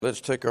Let's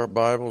take our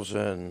Bibles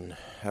and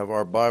have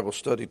our Bible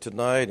study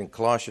tonight in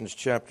Colossians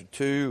chapter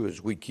 2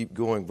 as we keep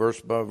going verse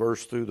by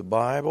verse through the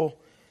Bible.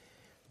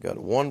 We've got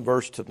one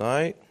verse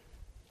tonight.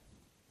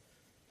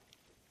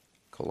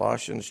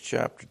 Colossians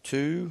chapter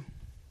 2.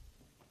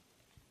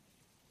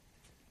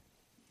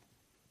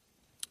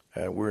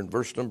 And we're in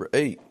verse number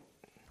 8.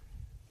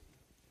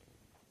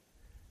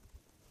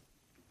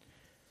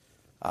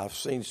 I've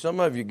seen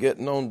some of you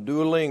getting on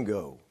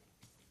Duolingo.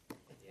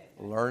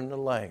 Learn the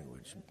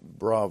language.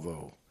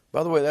 Bravo.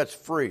 By the way, that's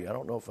free. I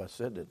don't know if I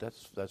said that.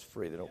 That's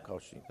free. They don't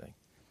cost you anything.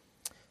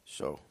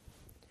 So,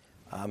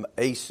 I'm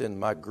acing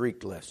my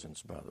Greek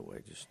lessons, by the way.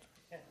 Just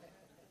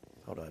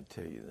thought I'd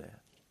tell you that.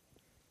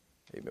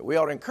 Amen. We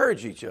ought to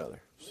encourage each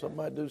other.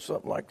 Somebody do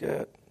something like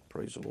that.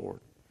 Praise the Lord.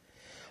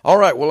 All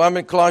right. Well, I'm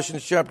in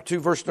Colossians chapter 2,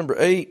 verse number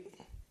 8.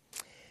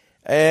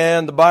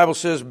 And the Bible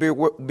says,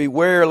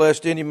 beware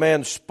lest any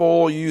man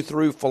spoil you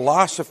through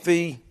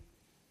philosophy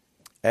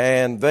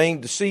and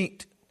vain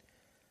deceit,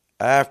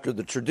 after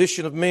the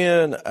tradition of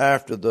men,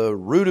 after the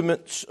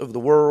rudiments of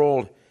the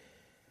world,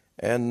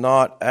 and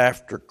not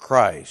after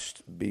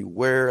Christ.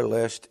 Beware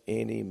lest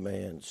any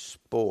man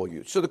spoil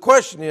you. So the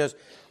question is,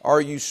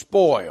 are you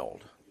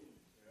spoiled?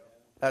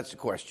 That's the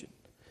question.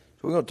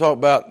 So we're going to talk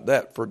about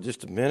that for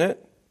just a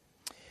minute.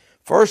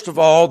 First of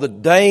all, the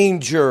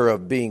danger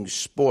of being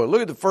spoiled.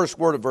 Look at the first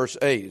word of verse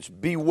 8. It's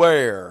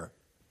beware.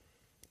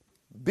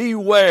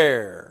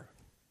 Beware.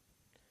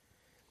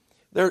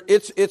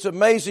 It's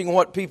amazing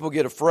what people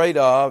get afraid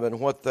of and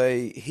what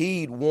they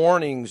heed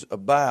warnings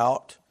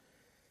about.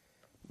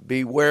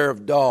 Beware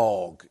of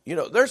dog. You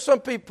know, there's some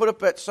people put up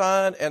that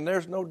sign and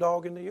there's no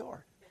dog in the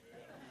yard.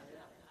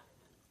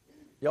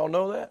 Y'all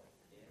know that?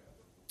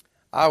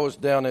 I was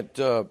down at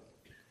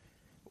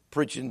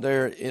preaching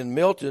there in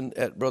Milton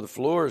at Brother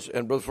Fleur's,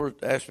 and Brother Fleur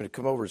asked me to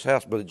come over to his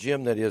house, Brother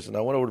Jim that is, and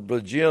I went over to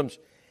Brother Jim's,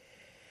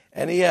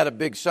 and he had a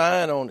big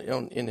sign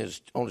on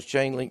his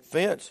chain link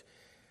fence.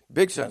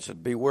 Big sign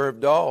said, beware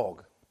of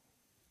dog.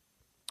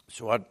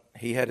 So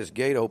he had his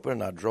gate open,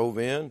 and I drove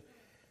in,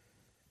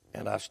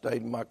 and I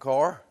stayed in my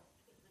car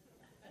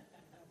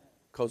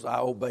because I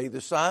obey the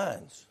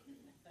signs.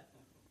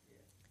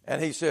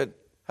 And he said,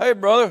 hey,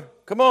 brother,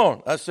 come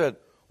on. I said,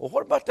 well,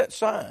 what about that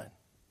sign?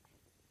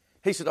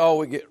 He said, oh,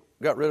 we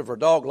got rid of our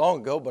dog long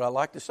ago, but I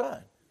like the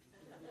sign.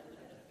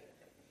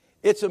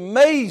 It's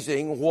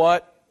amazing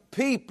what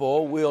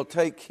people will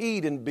take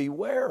heed and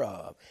beware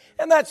of.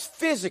 And that's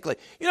physically.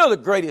 You know, the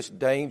greatest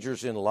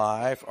dangers in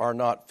life are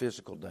not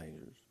physical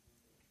dangers.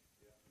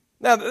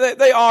 Now,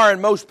 they are in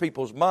most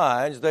people's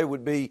minds. They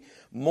would be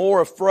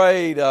more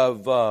afraid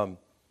of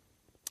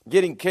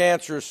getting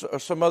cancer or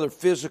some other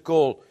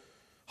physical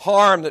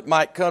harm that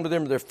might come to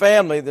them or their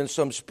family than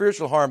some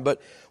spiritual harm.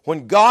 But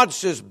when God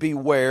says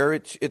beware,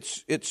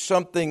 it's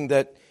something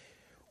that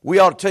we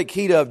ought to take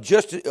heed of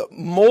just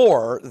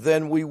more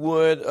than we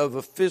would of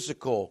a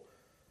physical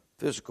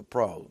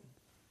problem.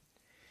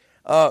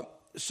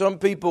 Some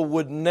people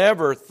would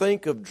never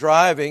think of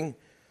driving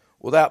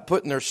without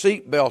putting their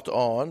seatbelt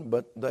on,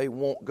 but they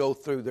won't go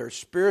through their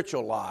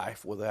spiritual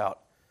life without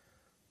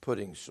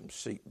putting some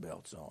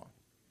seatbelts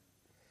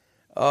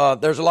on.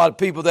 There's a lot of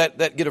people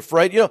that get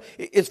afraid. You know,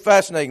 it's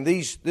fascinating.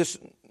 This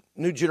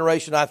new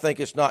generation, I think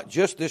it's not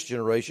just this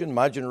generation.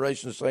 My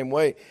generation the same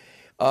way.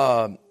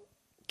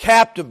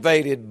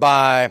 Captivated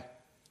by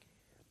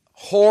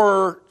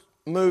horror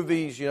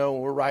movies. You know,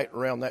 we're right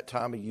around that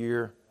time of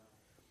year.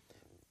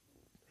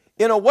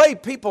 In a way,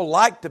 people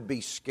like to be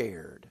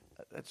scared.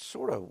 That's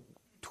sort of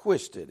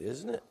twisted,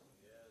 isn't it?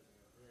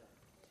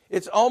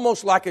 It's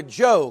almost like a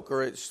joke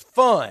or it's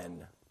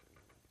fun.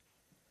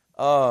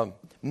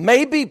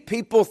 Maybe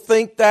people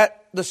think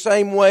that the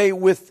same way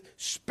with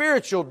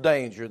spiritual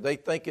danger. They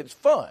think it's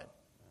fun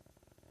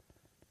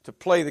to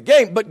play the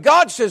game. But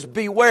God says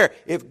beware.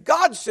 If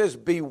God says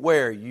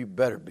beware, you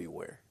better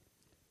beware.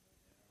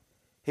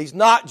 He's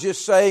not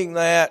just saying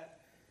that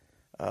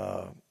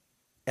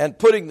and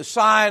putting the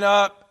sign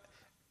up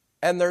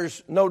and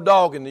there's no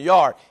dog in the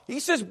yard. He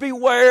says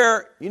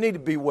beware. You need to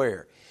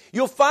beware.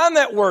 You'll find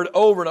that word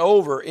over and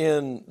over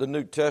in the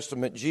New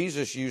Testament.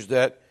 Jesus used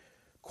that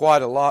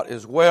quite a lot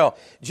as well.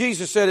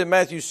 Jesus said in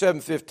Matthew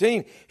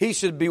 7:15, he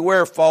said,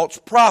 beware false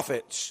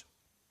prophets.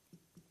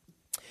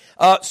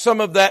 Some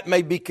of that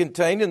may be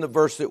contained in the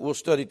verse that we'll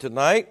study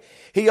tonight.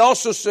 He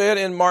also said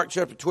in Mark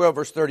chapter 12,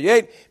 verse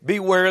 38,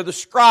 beware the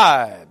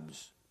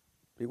scribes.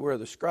 Beware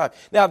the scribes.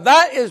 Now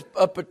that is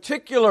a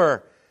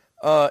particular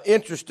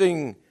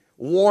interesting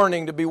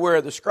warning to beware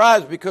of the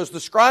scribes, because the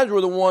scribes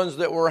were the ones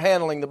that were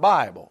handling the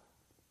Bible.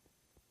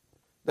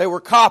 They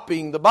were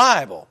copying the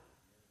Bible.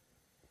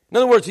 In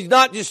other words, he's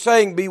not just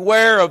saying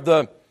beware of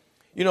the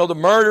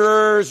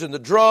murderers and the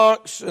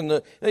drunks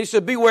and he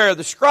said beware of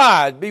the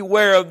scribes,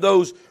 beware of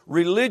those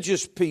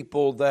religious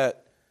people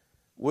that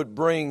would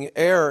bring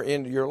error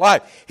into your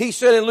life. He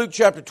said in Luke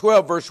chapter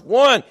 12, verse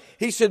 1,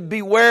 he said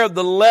beware of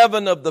the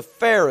leaven of the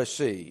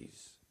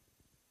Pharisees.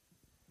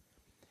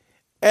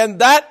 And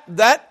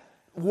that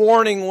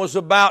warning was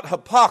about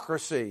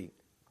hypocrisy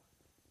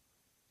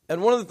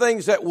And one of the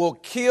things that will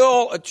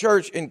kill a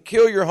church and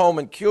kill your home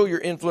and kill your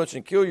influence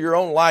and kill your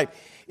own life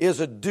is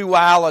a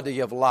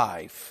duality of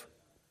life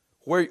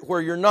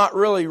where you're not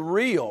really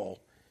real.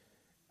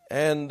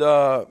 And,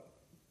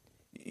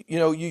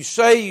 you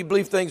say you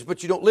believe things,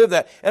 but you don't live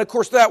that. And, of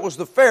course, that was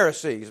the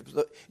Pharisees.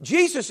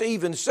 Jesus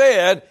even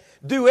said,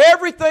 do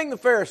everything the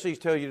Pharisees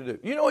tell you to do.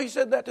 You know he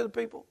said that to the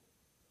people?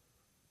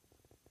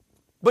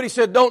 But he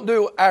said, don't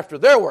do after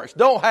their works.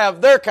 Don't have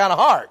their kind of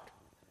heart.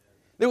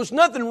 There was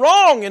nothing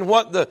wrong in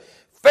what the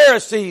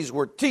Pharisees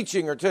were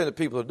teaching or telling the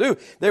people to do.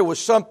 There was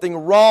something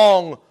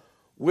wrong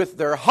with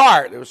their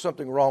heart. There was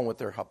something wrong with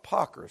their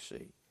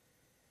hypocrisy.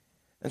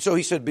 And so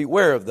he said,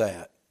 beware of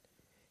that.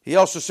 He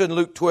also said in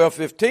Luke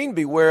 12:15,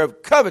 beware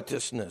of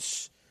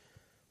covetousness,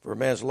 for a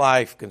man's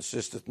life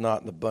consisteth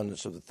not in the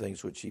abundance of the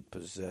things which he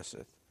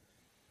possesseth.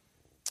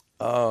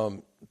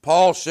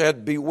 Paul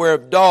said, beware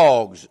of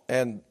dogs,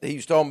 and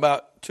he's talking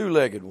about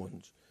two-legged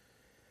ones.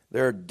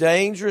 They're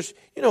dangerous.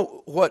 You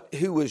know what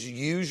is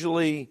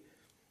usually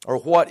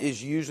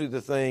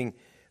the thing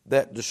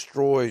that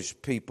destroys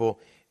people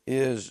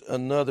is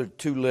another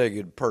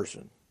two-legged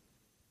person.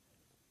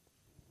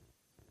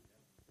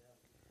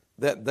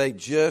 That they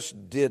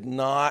just did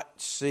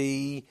not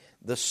see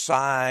the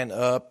sign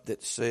up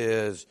that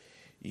says,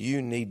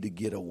 you need to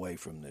get away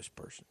from this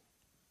person.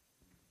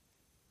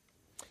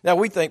 Now,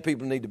 we think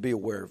people need to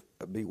beware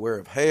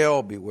of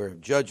hell, beware of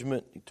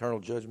judgment, eternal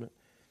judgment.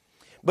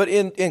 But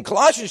in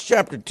Colossians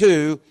chapter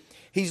 2,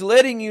 he's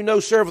letting you know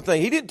several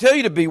things. He didn't tell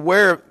you to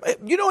beware.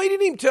 He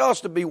didn't even tell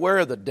us to beware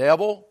of the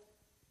devil.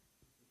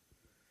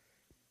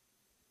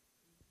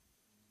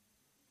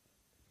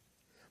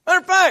 Matter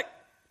of fact,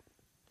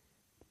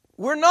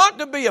 we're not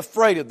to be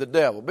afraid of the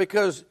devil,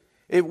 because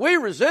if we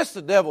resist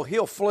the devil,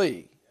 he'll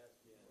flee.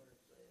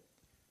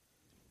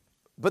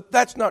 But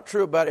that's not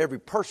true about every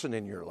person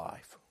in your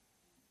life.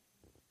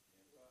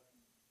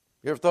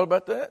 You ever thought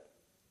about that?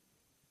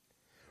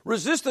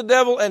 Resist the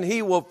devil and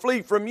he will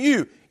flee from you.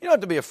 You don't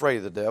have to be afraid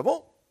of the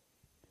devil.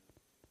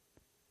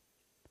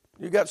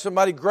 You've got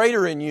somebody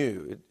greater in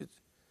you.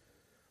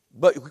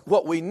 But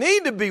what we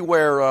need to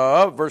beware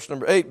of, verse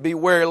number 8,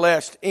 beware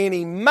lest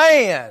any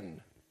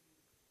man.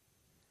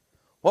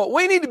 What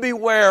we need to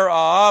beware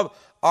of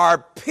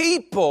are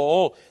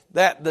people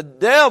that the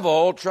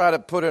devil try to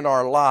put in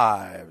our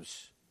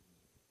lives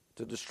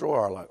to destroy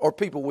our lives, or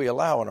people we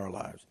allow in our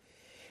lives.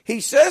 He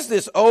says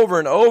this over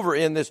and over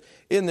in this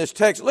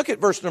text. Look at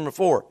verse number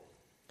 4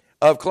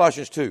 of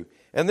Colossians 2.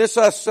 And this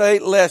I say,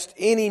 lest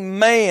any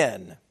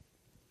man.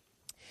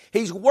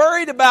 He's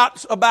worried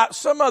about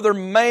some other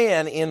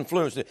man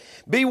influencing.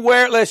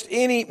 Beware lest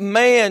any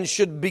man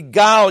should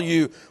beguile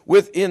you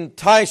with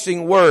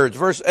enticing words.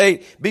 Verse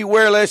 8,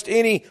 beware lest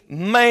any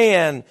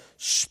man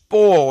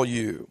spoil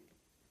you.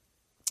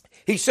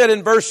 He said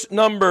in verse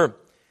number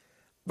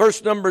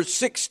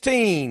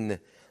 16,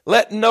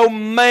 let no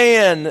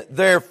man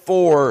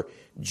therefore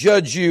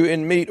judge you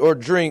in meat or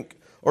drink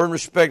or in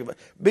respect of it.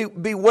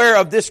 Beware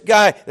of this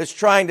guy that's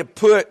trying to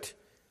put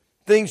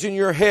things in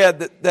your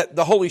head that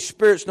the Holy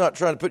Spirit's not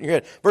trying to put in your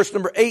head. Verse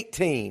number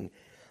 18,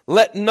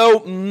 let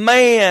no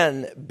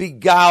man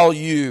beguile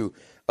you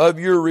of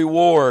your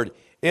reward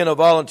in a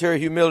voluntary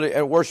humility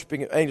and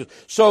worshiping of angels.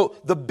 So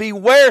the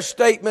beware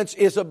statements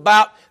is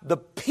about the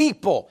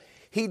people.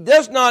 He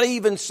does not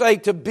even say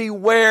to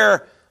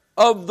beware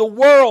of the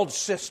world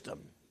system.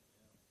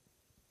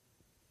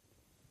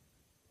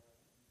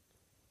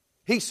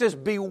 He says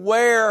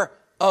beware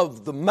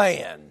of the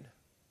man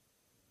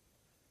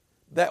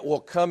that will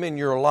come in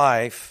your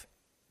life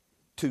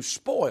to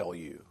spoil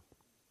you.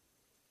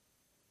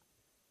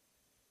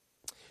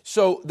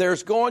 So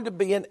there's going to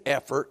be an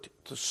effort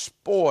to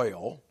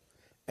spoil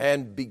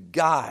and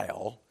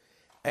beguile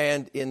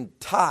and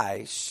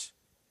entice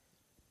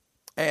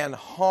and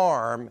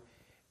harm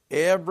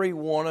every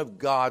one of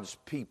God's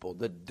people.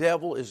 The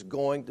devil is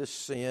going to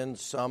send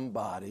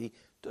somebody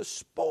to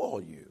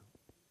spoil you.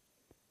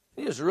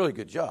 He does a really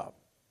good job.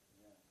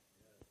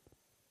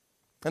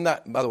 And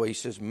that, by the way, he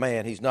says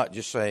man. He's not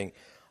just saying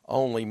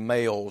only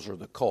males are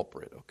the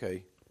culprit,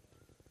 okay?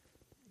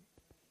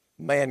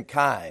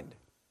 Mankind,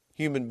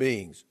 human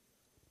beings.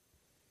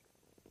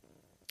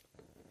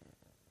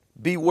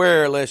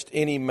 Beware lest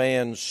any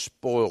man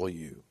spoil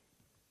you.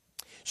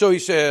 So he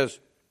says,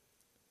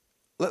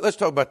 let's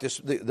talk about this.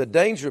 The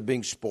danger of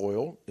being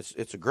spoiled,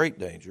 it's a great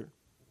danger.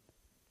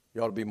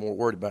 You ought to be more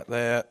worried about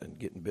that than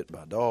getting bit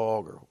by a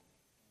dog or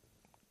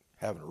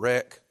having a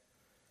wreck.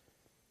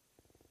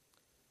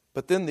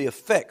 But then the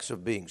effects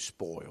of being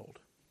spoiled.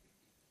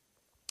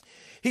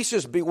 He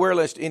says, beware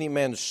lest any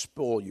man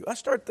spoil you. I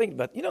started thinking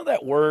about,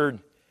 that word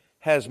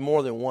has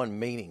more than one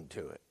meaning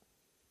to it.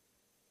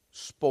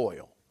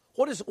 Spoil.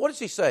 What is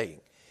he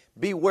saying?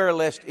 Beware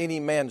lest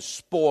any man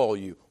spoil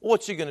you.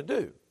 What's he going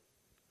to do?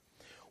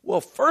 Well,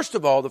 first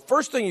of all, the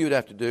first thing you'd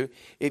have to do,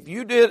 if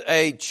you did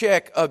a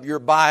check of your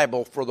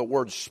Bible for the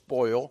word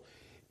spoil,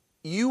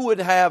 you would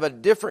have a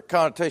different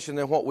connotation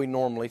than what we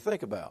normally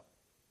think about.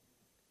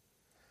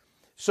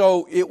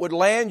 So it would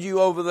land you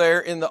over there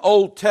in the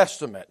Old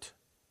Testament.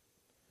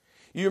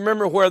 You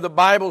remember where the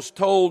Bible's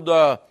told,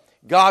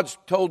 God's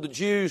told the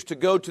Jews to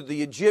go to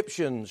the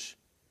Egyptians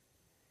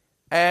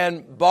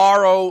and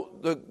borrow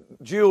the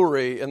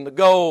jewelry and the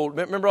gold.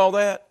 Remember all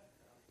that?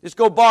 Just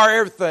go borrow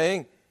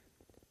everything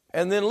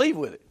and then leave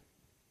with it.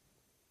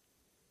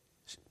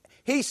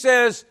 He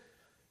says,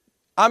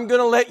 I'm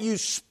going to let you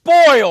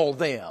spoil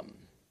them.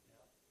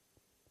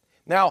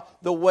 Now,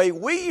 the way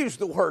we use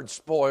the word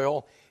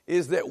spoil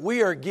is that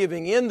we are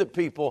giving in to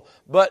people,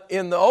 but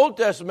in the Old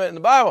Testament, in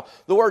the Bible,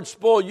 the word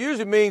spoil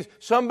usually means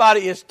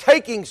somebody is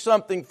taking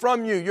something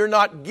from you. You're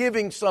not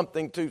giving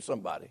something to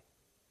somebody.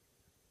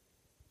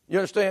 You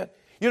understand?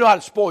 You know how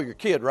to spoil your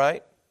kid,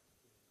 right?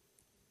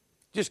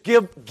 Just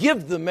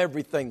give them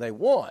everything they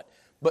want.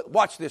 But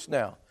watch this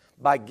now.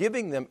 By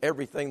giving them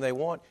everything they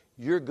want,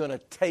 you're going to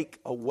take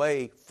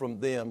away from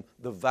them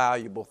the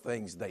valuable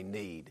things they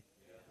need.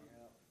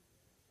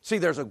 See,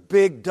 there's a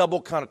big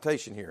double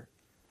connotation here.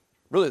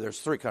 Really, there's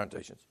three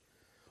connotations.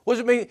 What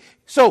does it mean?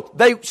 So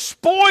they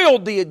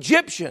spoiled the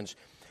Egyptians.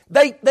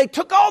 They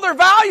took all their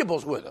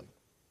valuables with them.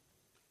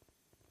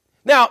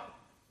 Now,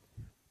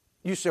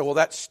 you say, well,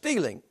 that's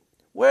stealing.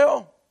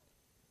 Well,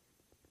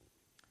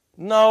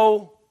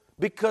 no,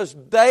 because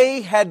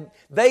they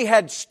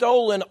had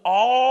stolen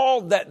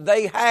all that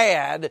they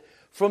had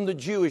from the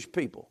Jewish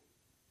people.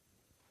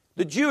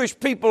 The Jewish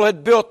people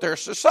had built their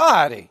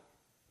society.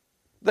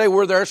 They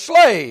were their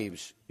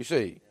slaves, you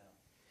see.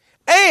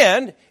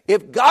 And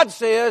if God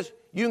says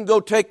you can go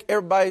take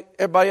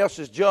everybody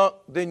else's junk,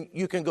 then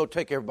you can go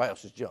take everybody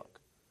else's junk.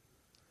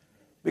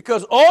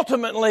 Because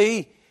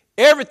ultimately,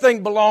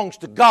 everything belongs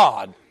to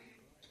God.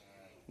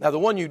 Now, the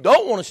one you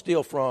don't want to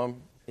steal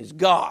from is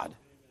God.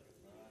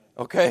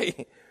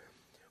 Okay?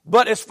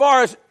 But as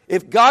far as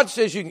if God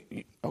says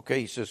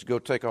he says go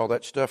take all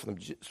that stuff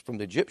from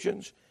the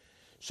Egyptians.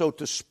 So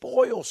to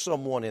spoil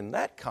someone in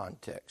that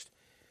context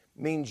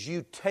means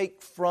you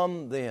take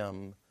from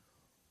them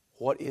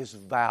what is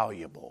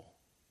valuable.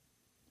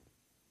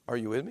 Are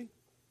you with me?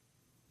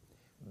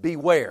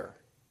 Beware,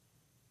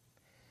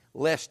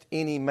 lest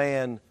any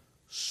man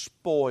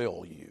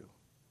spoil you.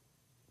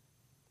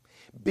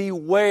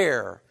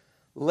 Beware,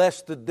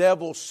 lest the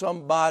devil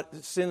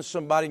sends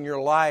somebody in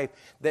your life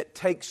that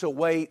takes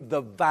away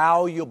the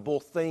valuable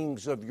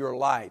things of your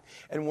life.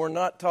 And we're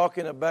not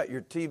talking about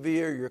your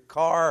TV or your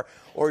car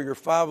or your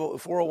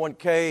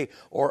 401k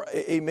or,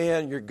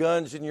 amen, your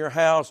guns in your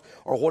house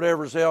or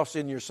whatever's else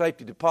in your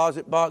safety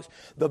deposit box.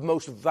 The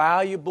most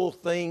valuable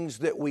things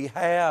that we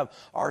have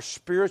are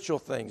spiritual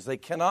things. They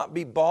cannot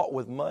be bought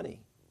with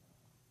money.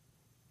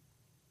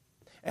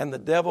 And the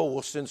devil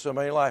will send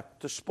somebody in life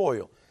to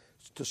spoil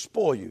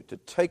you, to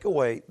take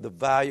away the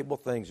valuable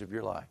things of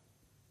your life.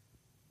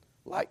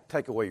 Like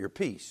take away your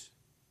peace,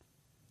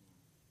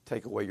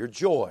 take away your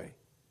joy,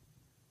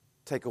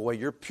 take away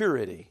your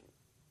purity,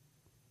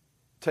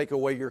 take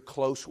away your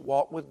close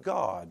walk with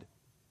God.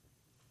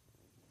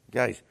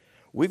 Guys,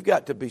 we've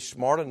got to be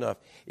smart enough.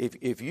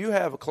 If you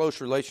have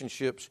close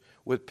relationships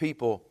with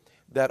people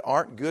that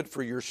aren't good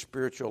for your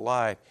spiritual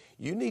life,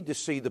 you need to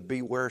see the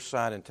beware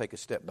sign and take a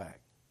step back.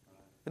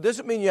 It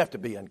doesn't mean you have to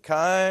be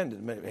unkind,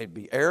 it may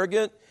be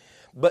arrogant,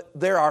 but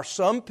there are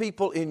some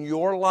people in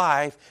your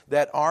life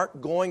that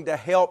aren't going to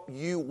help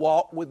you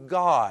walk with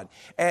God.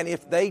 And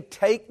if they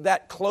take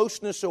that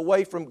closeness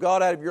away from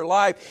God out of your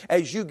life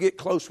as you get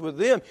close with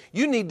them,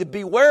 you need to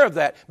beware of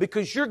that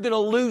because you're going to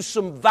lose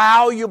some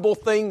valuable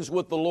things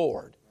with the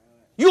Lord.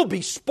 You'll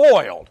be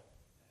spoiled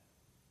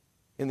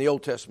in the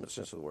Old Testament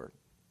sense of the word.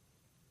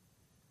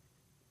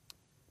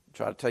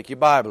 Try to take your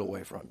Bible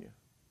away from you.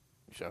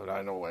 You say,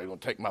 I know they're going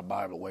to take my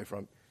Bible away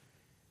from me.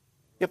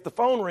 If the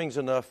phone rings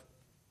enough,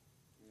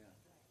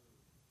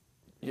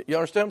 you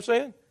understand what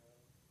I'm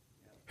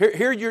saying?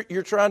 Here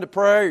you're trying to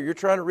pray or you're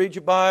trying to read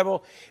your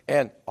Bible,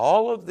 and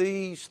all of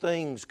these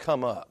things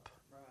come up.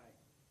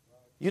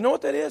 You know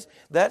what that is?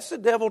 That's the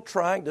devil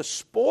trying to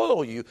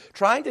spoil you,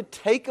 trying to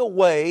take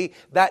away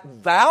that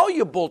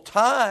valuable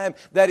time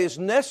that is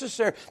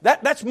necessary.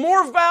 That's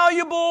more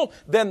valuable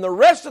than the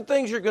rest of the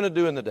things you're going to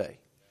do in the day.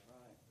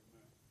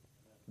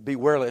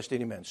 Beware lest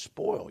any man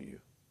spoil you.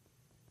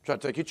 Try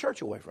to take your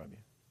church away from you.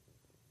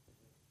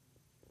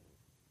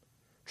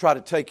 Try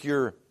to take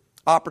your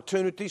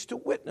opportunities to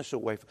witness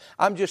away from you.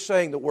 I'm just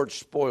saying the word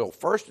spoil,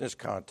 first in its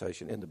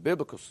connotation, in the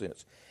biblical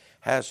sense,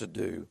 has to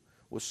do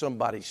with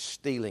somebody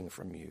stealing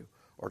from you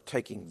or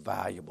taking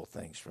valuable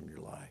things from your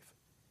life.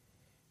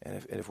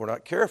 And if we're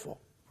not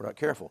careful,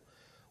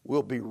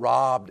 we'll be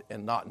robbed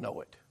and not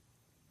know it.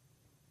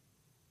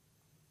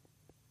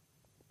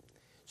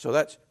 So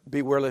that's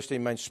beware lest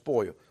any man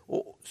spoil you.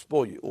 Well,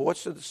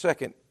 what's the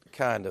second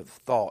kind of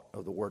thought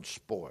of the word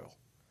spoil?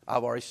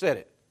 I've already said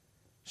it.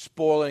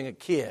 Spoiling a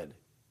kid.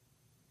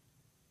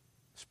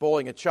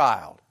 Spoiling a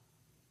child.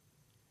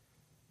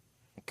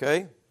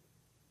 Okay?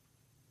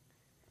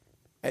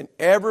 And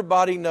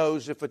everybody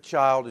knows if a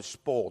child is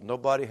spoiled.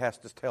 Nobody has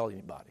to tell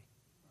anybody.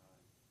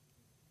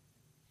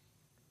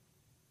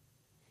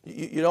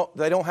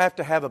 They don't have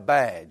to have a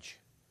badge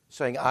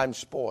saying, I'm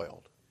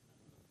spoiled.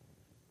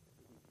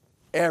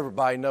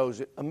 Everybody knows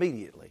it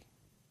immediately.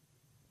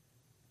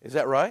 Is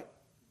that right?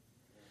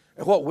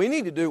 And what we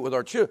need to do with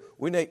our children,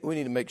 we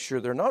need to make sure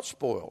they're not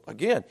spoiled.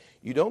 Again,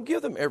 you don't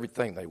give them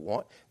everything they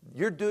want.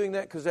 You're doing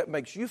that because that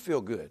makes you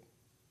feel good.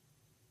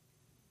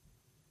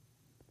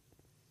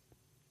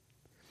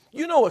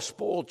 You know, a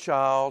spoiled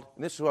child,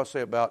 and this is what I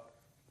say about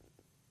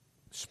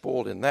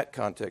spoiled in that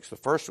context. The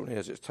first one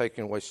is it's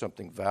taking away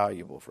something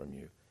valuable from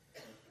you.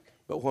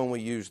 But when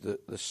we use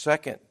the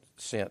second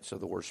sense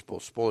of the word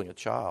spoiling a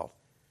child,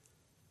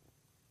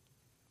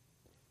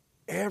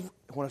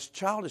 when a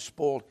child is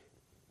spoiled,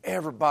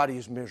 everybody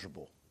is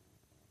miserable.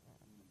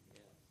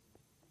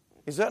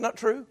 Is that not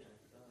true?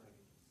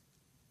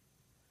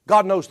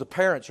 God knows the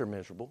parents are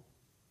miserable.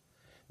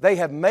 They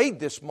have made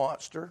this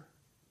monster,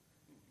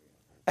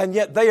 and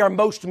yet they are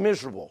most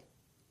miserable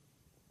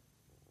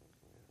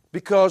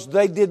because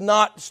they did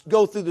not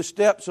go through the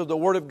steps of the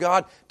Word of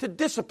God to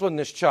discipline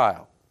this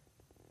child.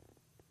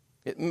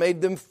 It made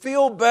them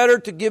feel better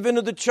to give in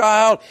to the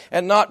child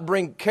and not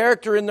bring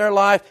character in their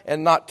life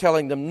and not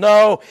telling them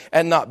no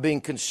and not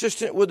being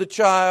consistent with the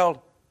child.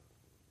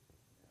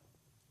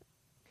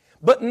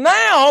 But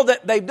now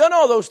that they've done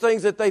all those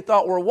things that they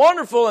thought were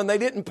wonderful and they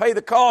didn't pay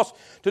the cost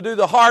to do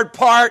the hard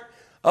part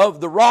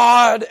of the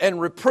rod and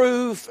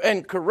reproof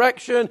and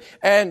correction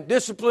and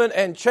discipline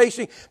and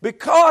chasing,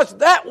 because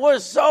that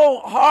was so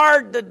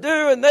hard to do.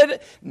 And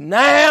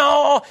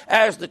now,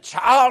 as the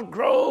child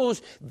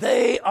grows,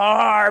 they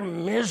are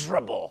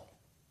miserable.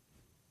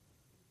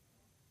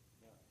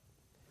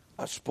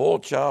 A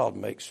spoiled child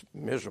makes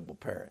miserable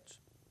parents.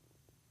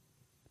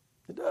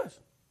 It does.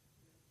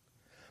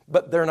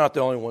 But they're not the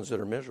only ones that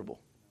are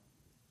miserable.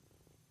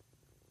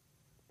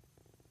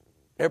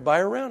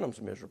 Everybody around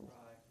them's miserable.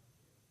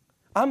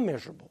 I'm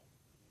miserable.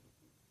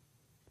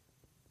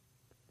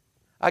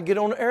 I get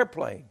on an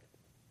airplane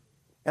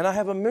and I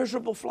have a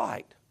miserable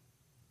flight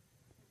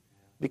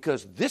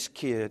because this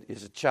kid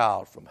is a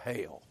child from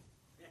hell.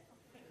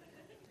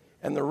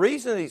 And the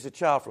reason he's a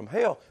child from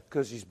hell,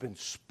 because he's been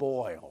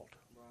spoiled.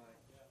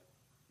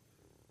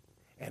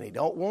 And he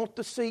don't want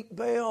the seat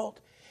belt,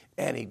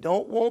 and he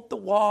don't want the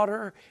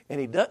water, and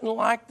he doesn't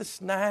like the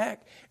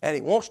snack, and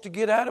he wants to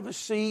get out of his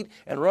seat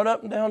and run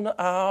up and down the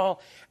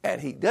aisle,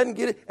 and he doesn't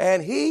get it,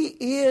 and he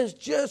is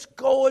just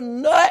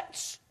going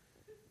nuts.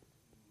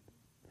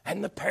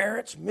 And the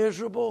parents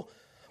miserable,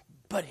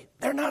 but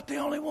they're not the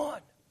only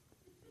one.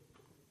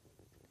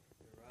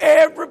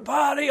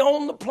 Everybody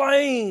on the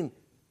plane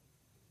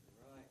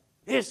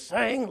is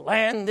saying,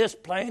 land this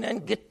plane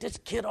and get this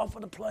kid off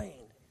of the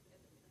plane.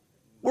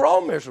 We're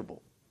all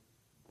miserable.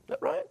 Is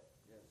that right?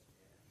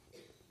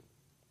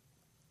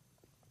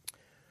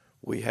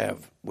 We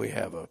have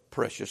a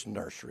precious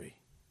nursery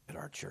at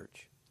our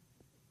church.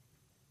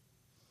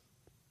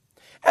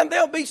 And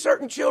there'll be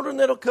certain children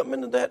that'll come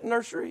into that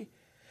nursery,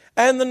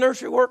 and the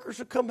nursery workers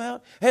will come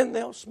out, and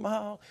they'll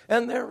smile,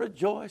 and they'll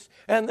rejoice,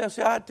 and they'll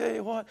say, I tell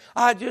you what,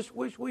 I just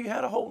wish we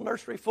had a whole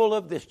nursery full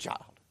of this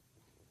child.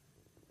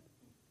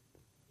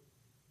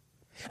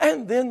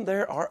 And then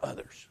there are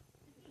others.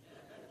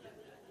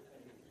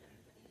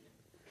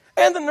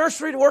 And the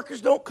nursery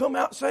workers don't come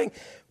out saying,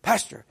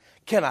 Pastor,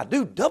 can I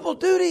do double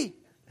duty?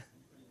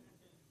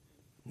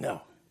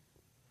 No.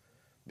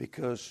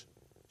 Because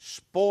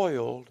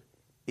spoiled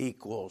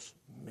equals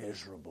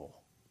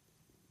miserable.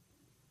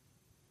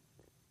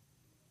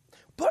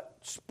 But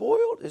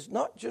spoiled is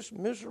not just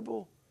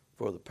miserable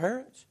for the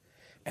parents,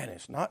 and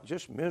it's not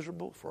just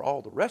miserable for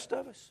all the rest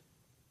of us.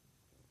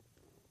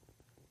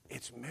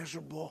 It's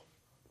miserable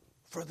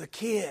for the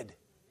kid.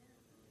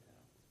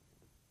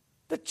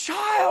 The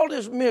child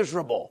is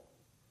miserable.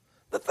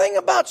 The thing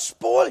about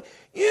spoiling,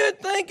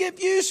 you'd think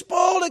if you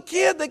spoiled a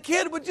kid, the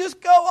kid would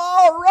just go,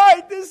 all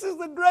right, this is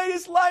the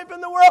greatest life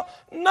in the world.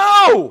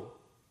 No.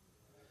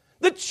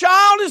 The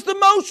child is the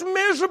most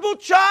miserable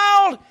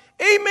child.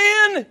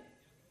 Amen.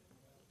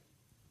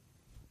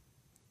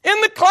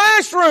 In the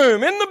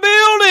classroom, in the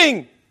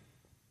building.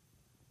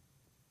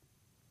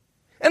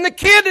 And the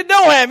kid that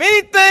don't have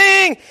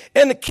anything,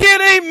 and the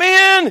kid,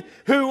 amen,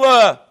 who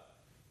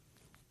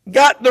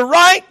got the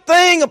right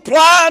thing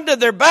applied to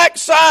their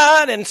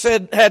backside and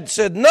had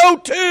said no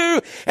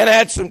to, and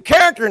had some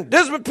character and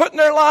discipline put in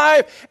their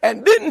life,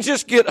 and didn't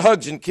just get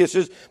hugs and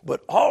kisses,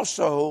 but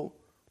also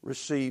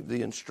received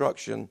the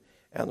instruction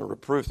and the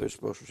reproof they're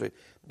supposed to receive.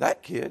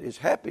 That kid is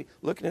happy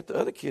looking at the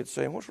other kids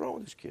saying, what's wrong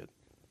with this kid?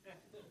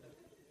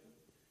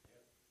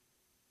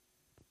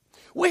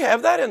 We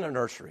have that in the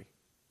nursery.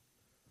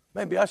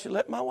 Maybe I should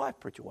let my wife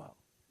preach a while.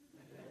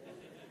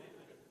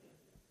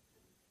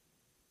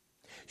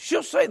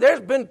 She'll say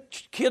there's been a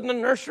kid in the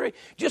nursery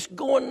just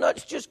going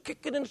nuts, just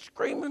kicking and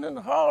screaming and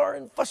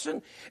hollering and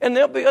fussing. And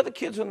there'll be other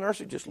kids in the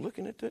nursery just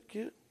looking at that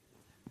kid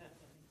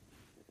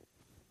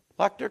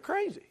like they're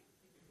crazy.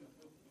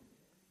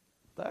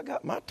 I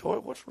got my toy.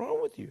 What's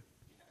wrong with you?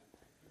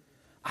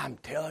 I'm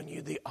telling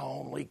you, the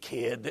only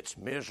kid that's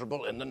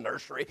miserable in the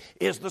nursery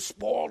is the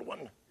spoiled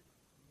one.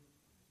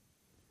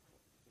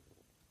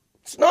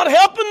 It's not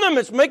helping them.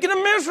 It's making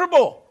them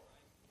miserable.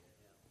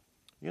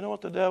 You know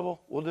what the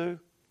devil will do?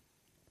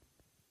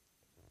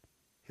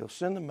 He'll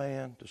send a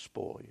man to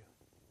spoil you.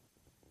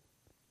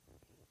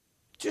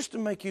 just to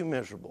make you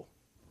miserable.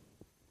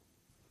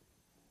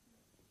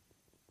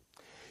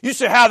 You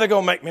say, how are they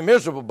going to make me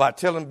miserable? By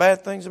telling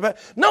bad things about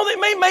it? No, they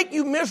may make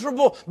you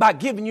miserable by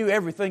giving you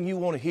everything you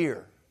want to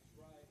hear.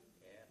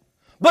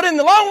 But in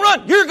the long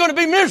run, you're going to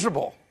be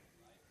miserable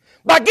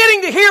by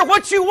getting to hear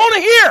what you want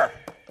to hear.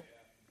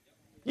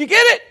 You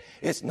get it?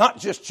 It's not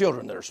just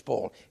children that are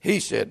spoiled. He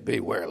said,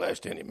 beware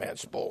lest any man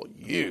spoil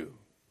you.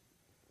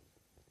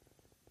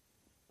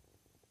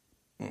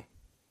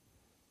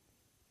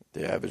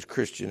 The average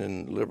Christian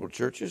in liberal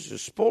churches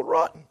is spoiled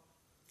rotten.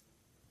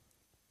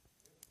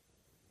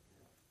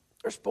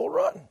 They're spoiled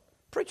rotten.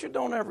 Preacher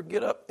don't ever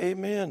get up,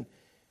 amen,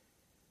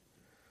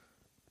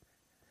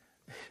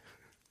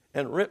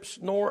 and rip,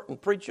 snort,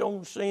 and preach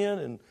on sin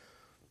and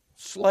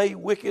slay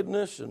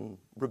wickedness and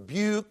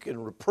rebuke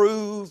and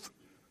reprove.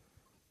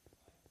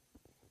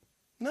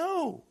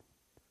 No.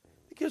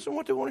 He gives them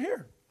what they want to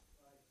hear.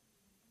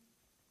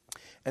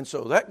 And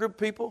so that group of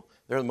people,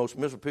 they're the most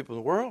miserable people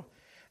in the world,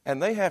 and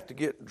they have to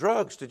get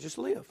drugs to just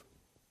live.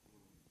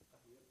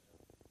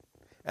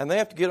 And they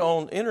have to get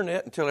on the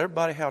internet and tell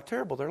everybody how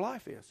terrible their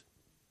life is.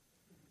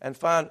 And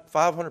find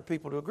 500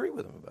 people to agree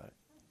with them about it.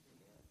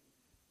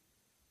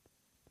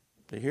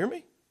 Do you hear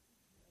me?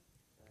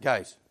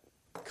 Guys,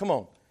 come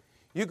on.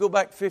 You go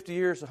back 50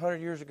 years, 100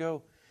 years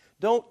ago.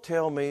 Don't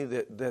tell me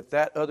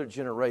that other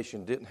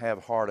generation didn't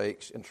have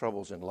heartaches and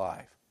troubles in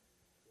life.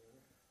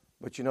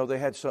 But you know, they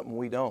had something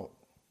we don't.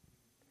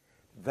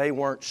 They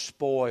weren't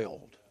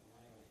spoiled.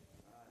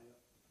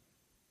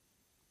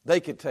 They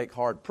could take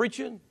hard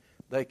preaching.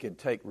 They could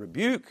take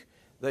rebuke.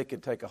 They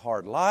could take a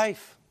hard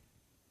life.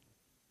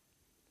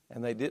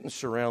 And they didn't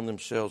surround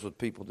themselves with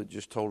people that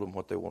just told them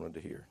what they wanted to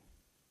hear.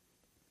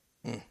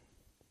 They'll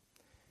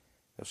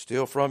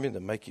steal from you.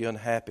 They'll make you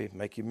unhappy,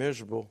 make you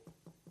miserable.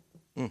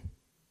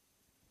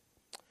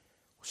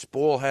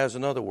 Spoil has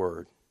another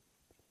word.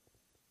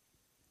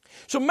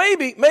 So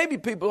maybe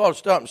people ought to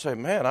stop and say,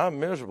 man, I'm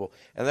miserable.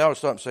 And they ought to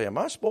stop and say, am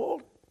I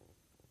spoiled?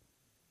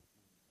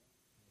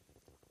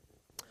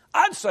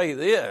 I'd say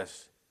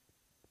this.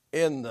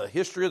 In the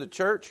history of the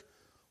church,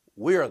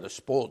 we are the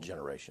spoiled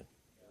generation.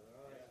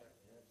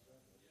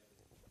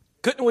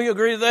 Couldn't we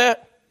agree to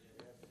that?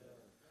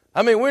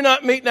 I mean, we're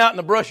not meeting out in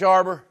the brush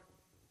arbor.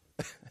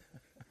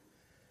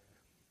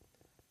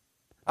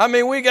 I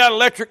mean, we got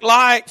electric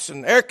lights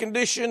and air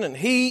conditioning and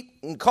heat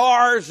and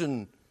cars,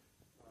 and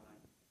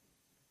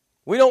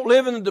we don't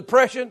live in the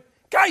Depression.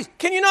 Guys,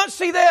 can you not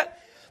see that?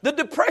 The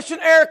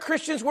Depression-era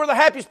Christians were the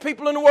happiest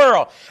people in the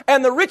world.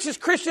 And the richest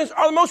Christians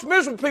are the most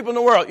miserable people in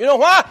the world. You know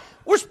why?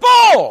 We're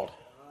spoiled.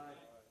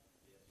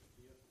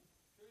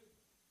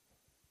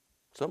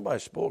 Somebody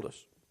spoiled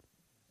us.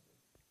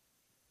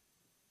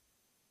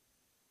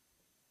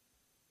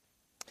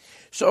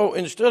 So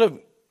instead of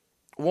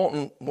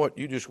wanting what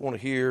you just want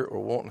to hear or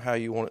wanting how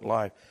you want it in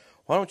life,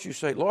 why don't you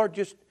say, Lord,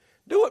 just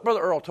do what Brother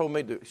Earl told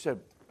me to do.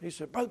 He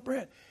said, Brother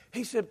Brent,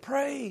 he said,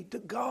 pray to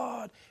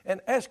God and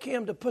ask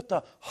Him to put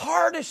the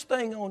hardest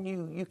thing on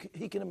you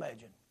He can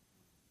imagine.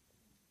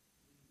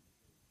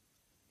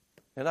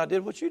 And I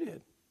did what you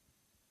did.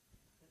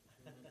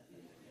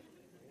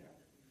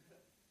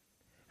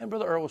 And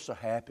Brother Earl was so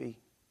happy.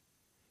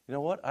 You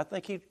know what? I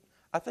think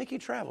he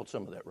traveled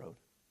some of that road.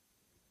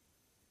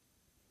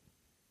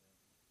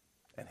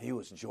 And he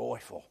was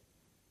joyful.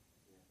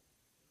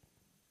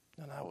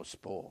 And I was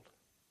spoiled.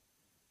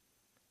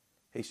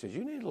 He says,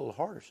 you need a little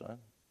harder, son.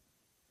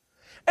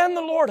 And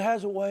the Lord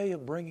has a way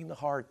of bringing the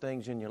hard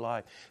things in your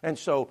life. And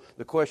so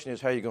the question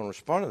is, how are you going to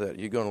respond to that? Are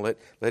you going to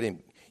let Him?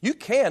 You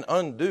can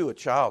undo a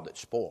child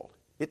that's spoiled.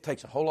 It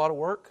takes a whole lot of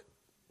work.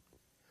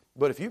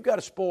 But if you've got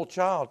a spoiled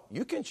child,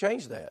 you can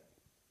change that.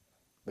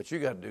 But you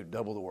got to do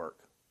double the work.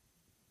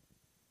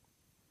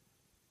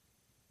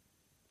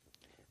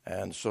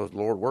 And so the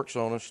Lord works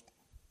on us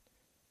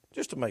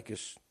just to make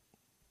us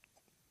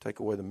take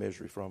away the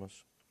misery from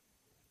us.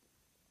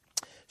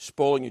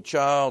 Spoiling your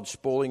child,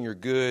 spoiling your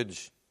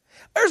goods.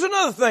 There's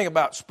another thing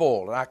about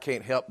spoiled, and I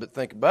can't help but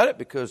think about it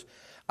because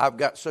I've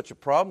got such a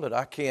problem that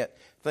I can't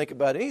think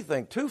about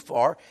anything too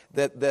far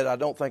that I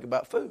don't think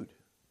about food.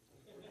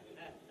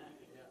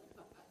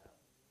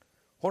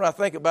 When I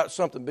think about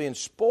something being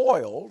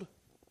spoiled,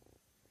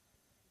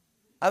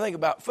 I think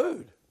about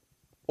food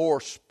or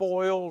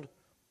spoiled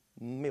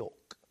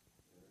milk.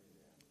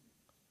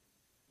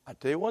 I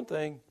tell you one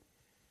thing,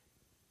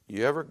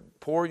 you ever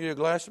pour you a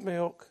glass of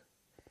milk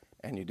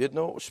and you didn't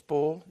know it was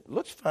spoiled, it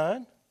looks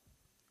fine,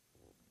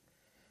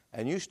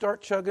 and you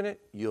start chugging it,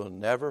 you'll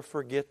never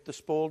forget the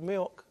spoiled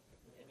milk.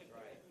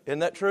 Isn't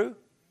that true?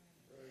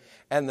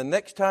 And the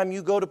next time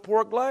you go to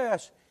pour a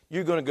glass,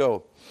 you're going to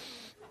go,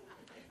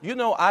 you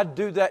know, I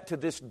do that to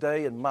this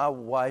day, and my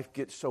wife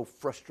gets so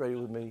frustrated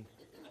with me.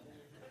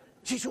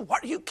 She said, why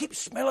do you keep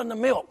smelling the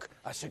milk?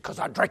 I said, because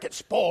I drank it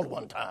spoiled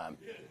one time.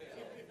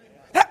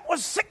 That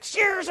was 6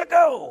 years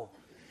ago,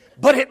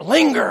 but it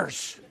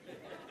lingers.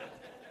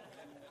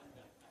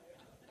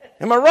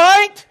 Am I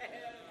right?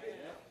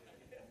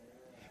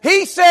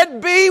 He said,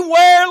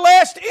 beware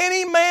lest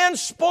any man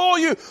spoil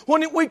you.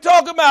 When we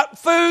talk about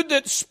food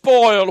that's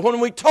spoiled, when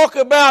we talk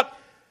about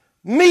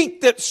Meat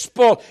that's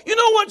spoiled. You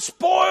know what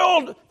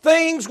spoiled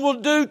things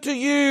will do to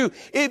you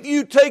if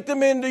you take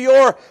them into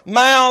your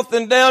mouth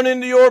and down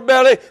into your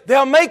belly?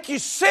 They'll make you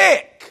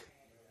sick.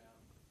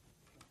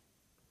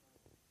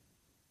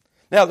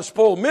 Now, the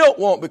spoiled milk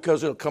won't,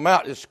 because it'll come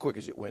out just as quick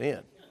as it went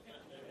in.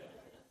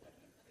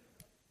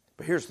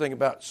 But here's the thing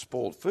about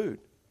spoiled food.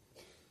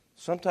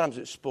 Sometimes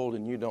it's spoiled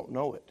and you don't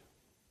know it.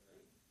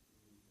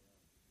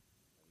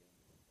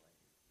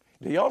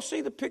 Do y'all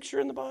see the picture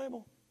in the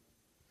Bible?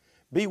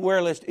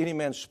 Beware lest any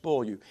man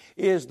spoil you.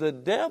 Is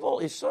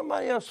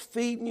somebody else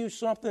feeding you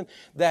something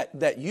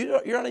that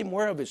you're not even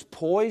aware of is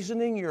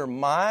poisoning your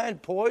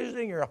mind,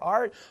 poisoning your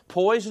heart,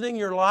 poisoning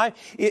your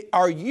life?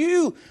 Are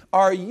you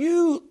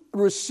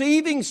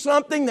receiving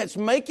something that's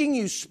making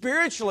you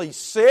spiritually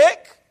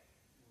sick?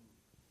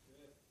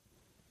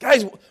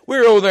 Guys, we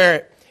were over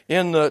there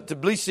in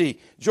Tbilisi,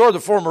 Georgia, the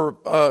former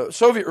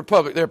Soviet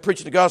Republic. They were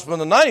preaching the gospel in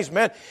the 90s,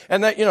 man.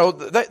 And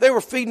they were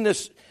feeding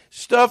this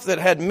stuff that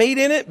had meat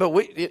in it, but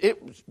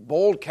it was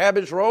boiled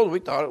cabbage rolls. We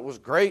thought it was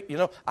great.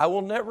 I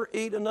will never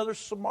eat another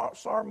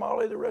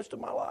sarmale the rest of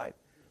my life.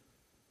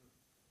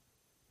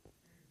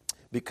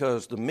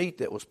 Because the meat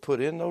that was put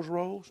in those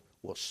rolls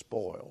was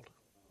spoiled.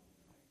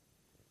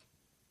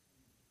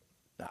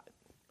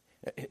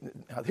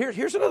 Now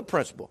here's another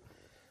principle.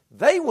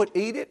 They would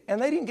eat it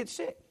and they didn't get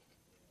sick.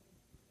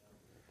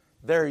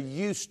 They're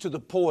used to the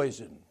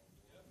poison.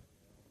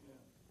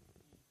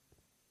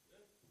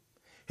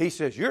 He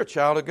says, you're a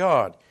child of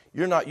God.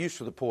 You're not used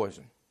to the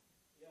poison.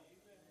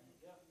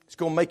 It's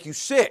going to make you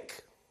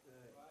sick.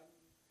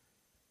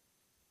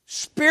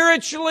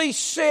 Spiritually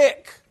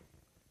sick.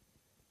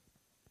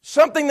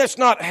 Something that's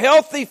not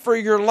healthy for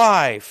your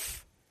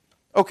life.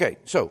 Okay,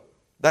 so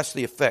that's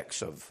the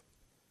effects of.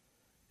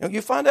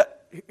 You find out,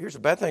 here's the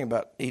bad thing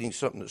about eating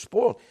something that's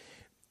spoiled.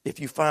 If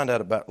you find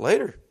out about it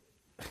later,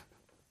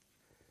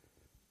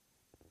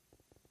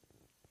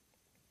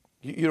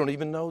 you don't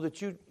even know that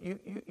you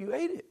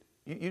ate it.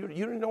 You don't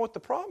even know what the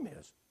problem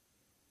is.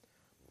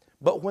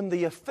 But when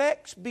the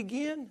effects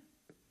begin,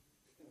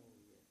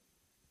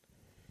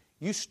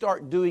 you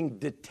start doing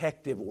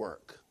detective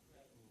work.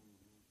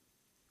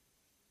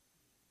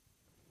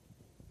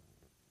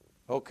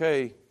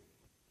 Okay,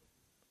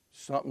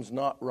 something's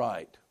not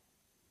right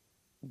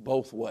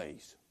both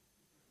ways.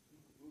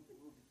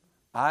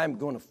 I'm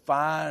going to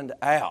find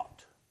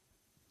out,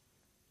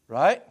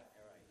 right?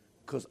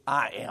 Because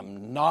I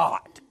am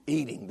not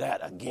eating that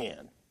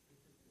again.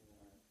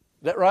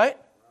 Is that right?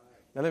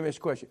 Now let me ask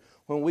you a question.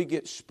 When we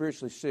get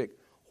spiritually sick,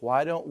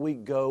 why don't we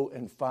go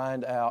and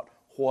find out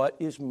what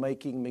is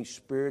making me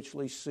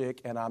spiritually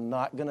sick, and I'm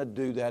not going to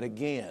do that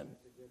again?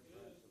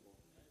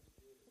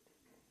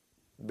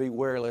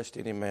 Beware lest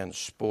any man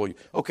spoil you.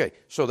 Okay,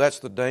 so that's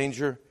the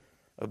danger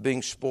of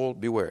being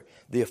spoiled. Beware.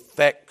 The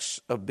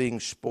effects of being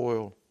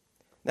spoiled.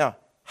 Now,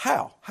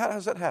 how? How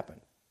does that happen?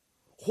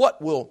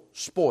 What will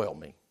spoil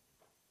me?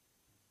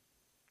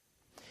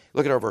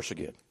 Look at our verse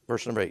again.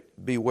 Verse number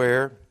 8.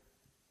 Beware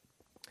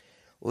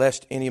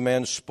lest any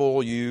man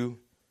spoil you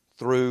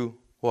through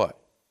what?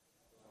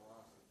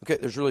 Okay,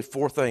 there's really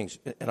 4 things,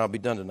 and I'll be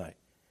done tonight,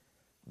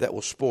 that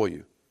will spoil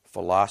you.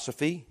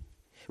 Philosophy.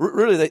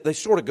 Really, they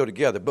sort of go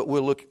together, but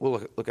we'll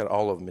look at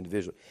all of them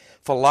individually.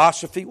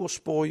 Philosophy will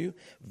spoil you.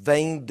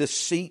 Vain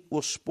deceit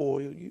will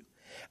spoil you.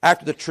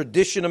 After the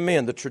tradition of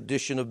men, the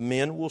tradition of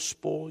men will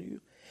spoil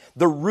you.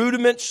 The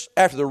rudiments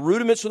of the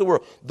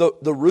world,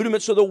 the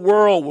rudiments of the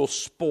world will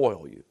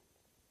spoil you.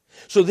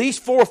 So these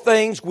 4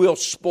 things will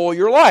spoil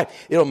your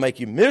life. It'll make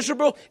you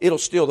miserable. It'll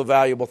steal the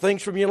valuable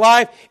things from your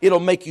life. It'll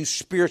make you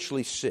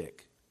spiritually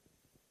sick.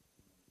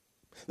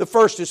 The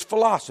first is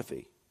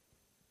philosophy.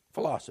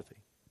 Philosophy.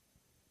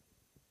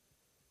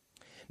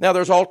 Now,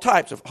 there's all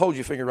types of, hold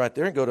your finger right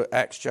there and go to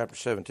Acts chapter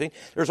 17.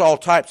 There's all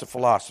types of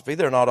philosophy.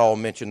 They're not all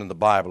mentioned in the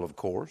Bible, of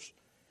course.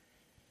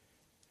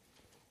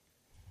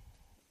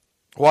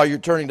 While you're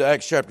turning to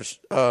Acts chapter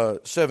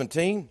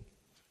 17,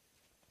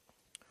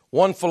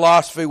 one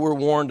philosophy we're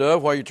warned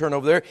of, while you turn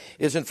over there,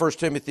 is in 1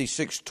 Timothy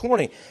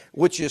 6:20,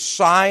 which is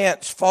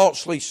science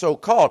falsely so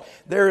called.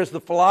 There is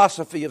the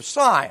philosophy of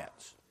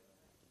science.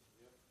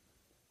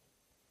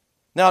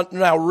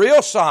 Now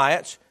real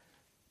science,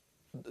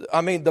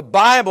 the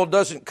Bible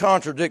doesn't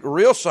contradict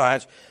real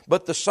science,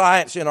 but the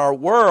science in our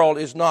world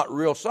is not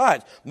real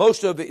science.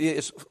 Most of it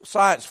is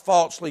science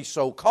falsely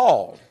so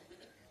called.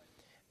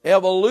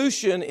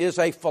 Evolution is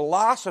a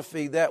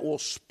philosophy that will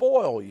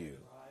spoil you.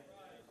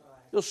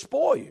 It'll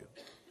spoil you.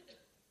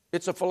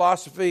 It's a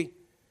philosophy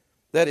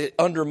that it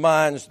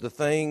undermines the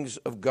things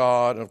of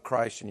God and of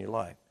Christ in your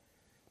life.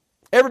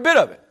 Every bit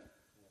of it.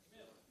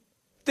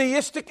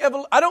 Theistic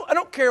evolution. I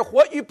don't care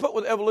what you put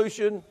with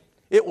evolution,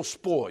 it will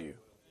spoil you.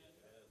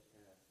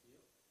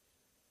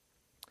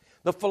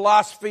 The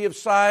philosophy of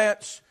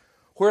science,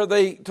 where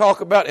they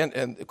talk about,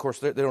 and of course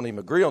they don't even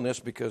agree on this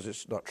because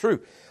it's not true,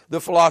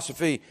 the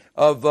philosophy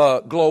of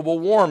global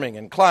warming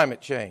and climate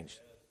change.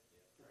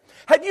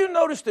 Have you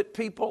noticed that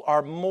people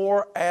are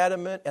more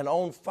adamant and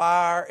on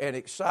fire and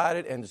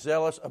excited and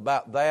zealous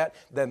about that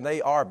than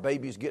they are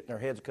babies getting their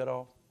heads cut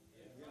off?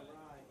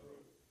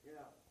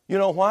 You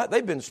know why?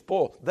 They've been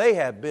spoiled. They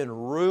have been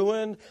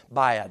ruined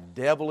by a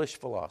devilish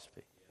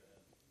philosophy.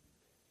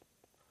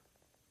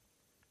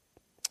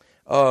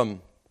 How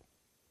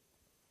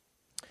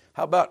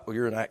about, well,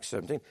 you're in Acts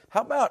 17.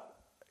 How about,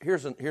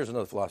 here's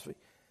another philosophy.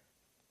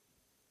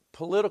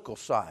 Political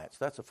science,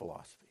 that's a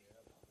philosophy.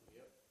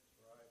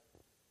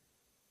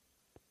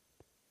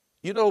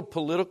 You know,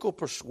 political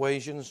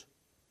persuasions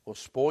will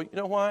spoil you. You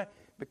know why?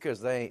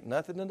 Because they ain't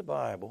nothing in the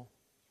Bible.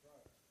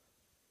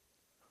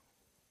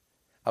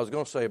 I was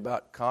going to say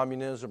about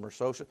communism or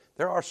social.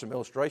 There are some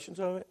illustrations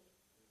of it.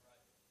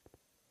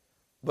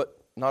 But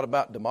not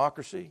about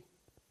democracy.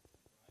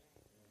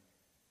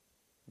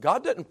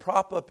 God doesn't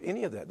prop up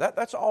any of that.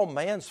 That's all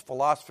man's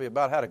philosophy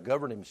about how to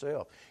govern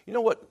himself. You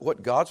know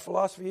what God's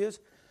philosophy is?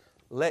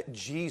 Let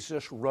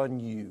Jesus run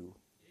you.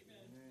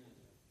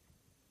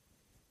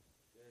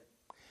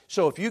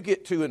 So if you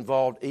get too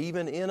involved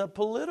even in a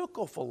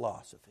political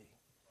philosophy,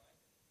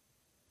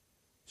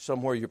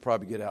 somewhere you'll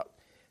probably get out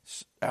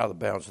of the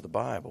bounds of the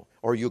Bible.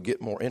 Or you'll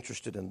get more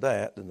interested in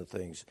that than the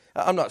things.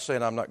 I'm not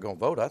saying I'm not going to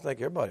vote. I think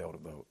everybody ought to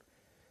vote.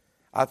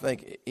 I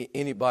think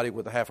anybody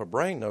with a half a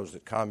brain knows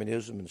that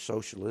communism and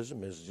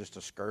socialism is just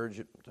a scourge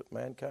to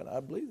mankind. I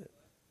believe it.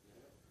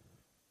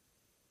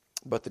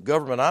 But the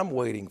government I'm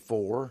waiting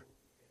for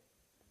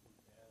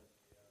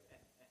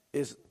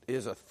is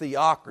a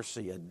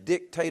theocracy, a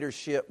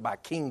dictatorship by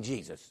King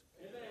Jesus.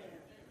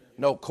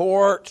 No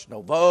courts,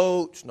 no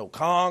votes, no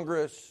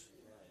Congress.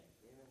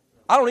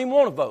 I don't even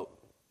want to vote.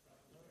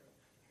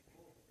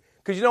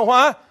 Because you know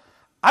why?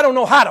 I don't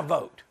know how to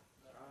vote.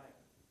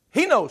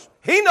 He knows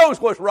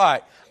what's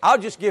right. I'll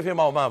just give him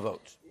all my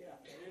votes.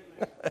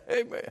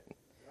 Amen.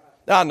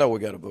 Now, I know we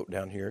got to vote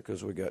down here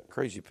because we got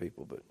crazy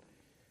people, but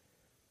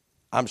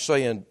I'm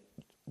saying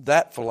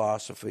that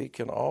philosophy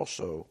can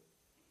also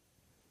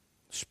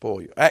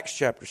spoil you. Acts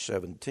chapter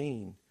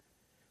 17,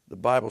 the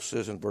Bible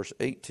says in verse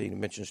 18, it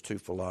mentions two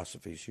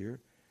philosophies here.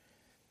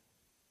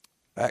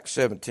 Acts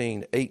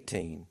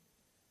 17:18.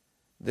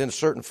 Then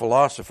certain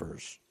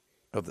philosophers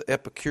of the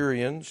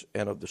Epicureans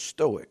and of the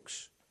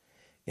Stoics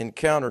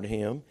encountered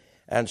him,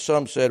 and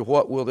some said,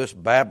 "What will this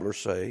babbler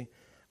say?"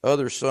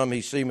 Others, "Some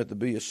he seemeth to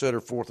be a setter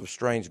forth of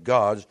strange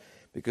gods,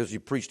 because he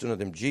preached unto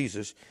them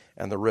Jesus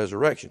and the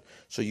resurrection."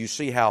 So you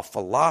see how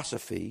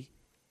philosophy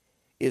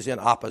is in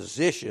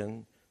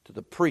opposition to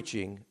the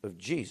preaching of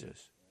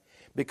Jesus.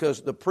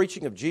 Because the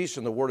preaching of Jesus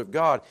and the Word of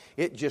God,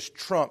 it just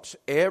trumps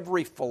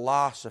every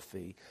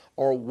philosophy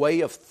or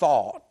way of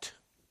thought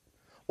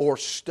or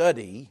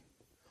study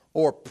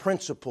or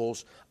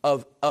principles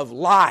of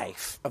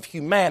life, of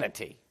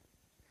humanity.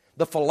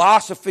 The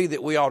philosophy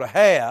that we ought to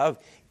have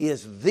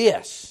is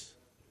this.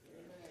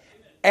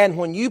 And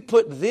when you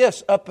put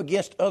this up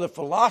against other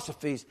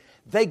philosophies,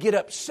 they get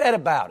upset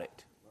about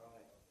it.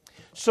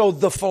 So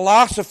the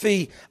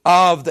philosophy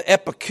of the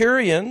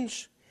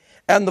Epicureans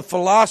and the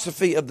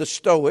philosophy of the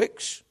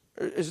Stoics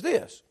is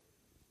this.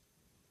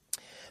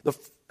 The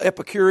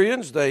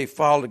Epicureans, they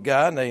followed a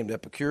guy named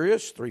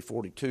Epicurus,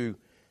 342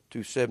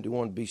 to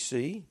 71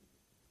 BC.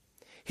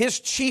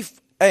 His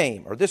chief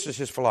aim, or this is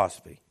his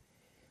philosophy,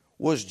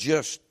 was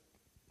just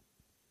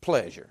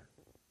pleasure.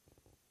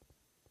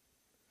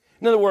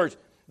 In other words,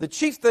 the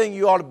chief thing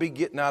you ought to be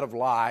getting out of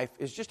life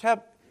is just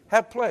have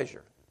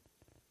pleasure.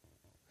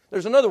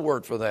 There's another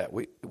word for that.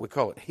 We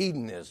call it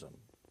hedonism.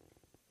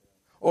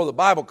 Or the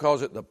Bible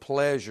calls it the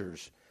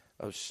pleasures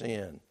of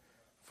sin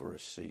for a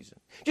season.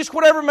 Just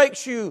whatever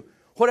makes you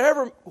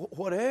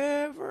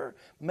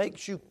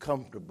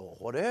comfortable,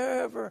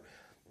 whatever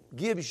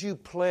gives you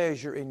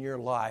pleasure in your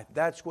life,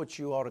 that's what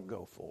you ought to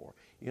go for.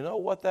 You know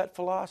what that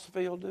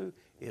philosophy will do?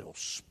 It'll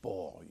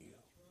spoil you.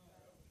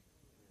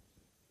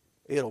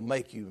 It'll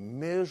make you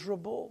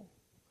miserable.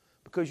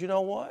 Because you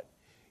know what?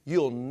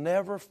 You'll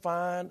never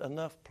find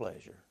enough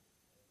pleasure.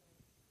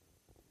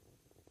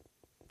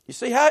 You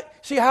see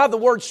how the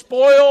word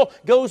spoil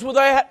goes with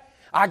that?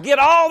 I get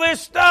all this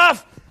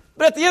stuff,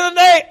 but at the end of the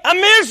day, I'm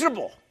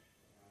miserable.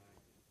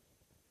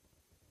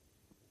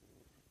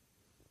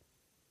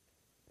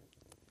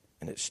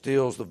 And it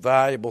steals the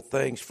valuable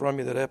things from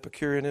you, that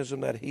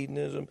Epicureanism, that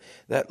hedonism,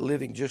 that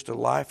living just a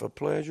life of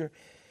pleasure.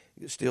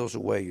 It steals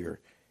away your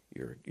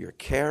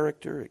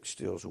character. It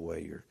steals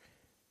away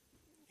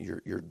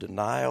your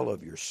denial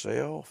of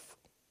yourself.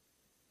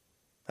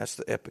 That's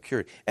the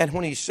Epicurean. And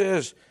when he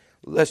says,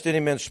 "Lest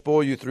any man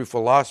spoil you through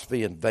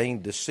philosophy and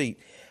vain deceit,"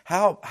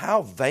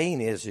 how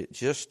vain is it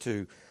just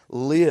to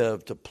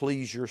live to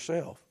please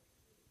yourself?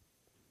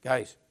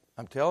 Guys,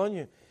 I'm telling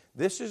you,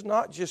 this is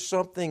not just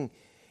something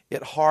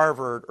at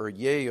Harvard or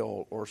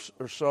Yale or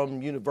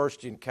some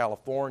university in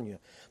California.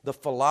 The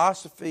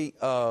philosophy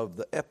of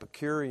the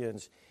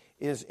Epicureans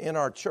is in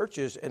our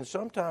churches, and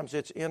sometimes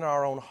it's in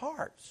our own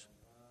hearts.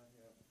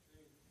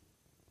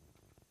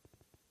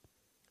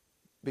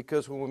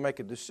 Because when we make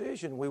a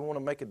decision, we want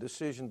to make a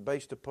decision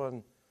based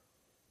upon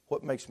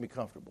what makes me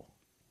comfortable,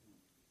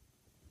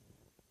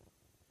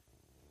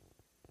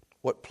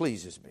 what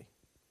pleases me,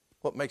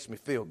 what makes me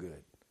feel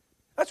good.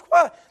 That's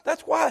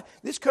why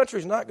this country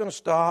is not going to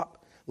stop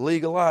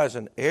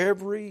legalizing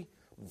every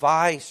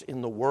vice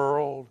in the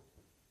world.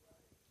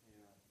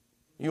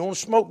 You want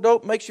to smoke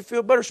dope? Makes you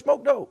feel better?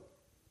 Smoke dope.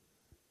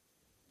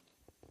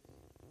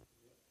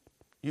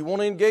 You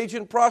want to engage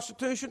in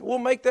prostitution? We'll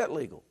make that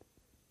legal.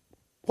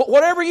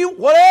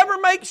 Whatever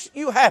makes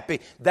you happy,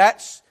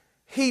 that's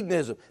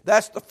hedonism.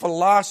 That's the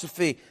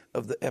philosophy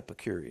of the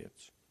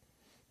Epicureans.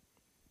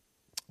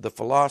 The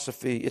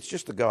philosophy, it's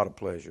just the god of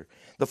pleasure.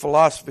 The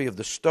philosophy of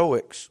the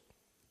Stoics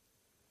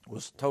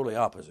was totally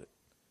opposite.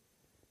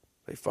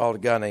 They followed a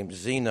guy named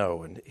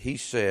Zeno, and he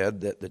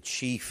said that the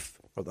chief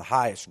or the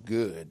highest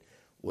good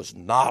was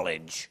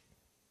knowledge.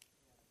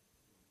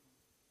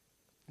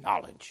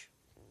 Knowledge.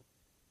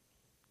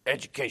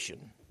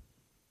 Education.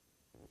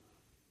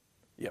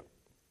 Yep.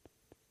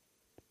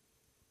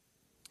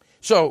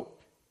 So,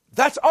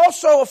 that's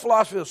also a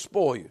philosophy that'll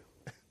spoil you.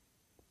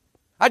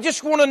 I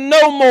just want to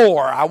know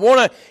more. I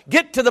want to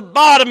get to the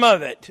bottom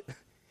of it.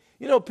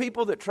 You know,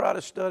 people that try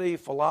to study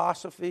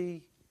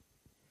philosophy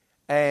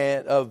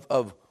and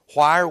of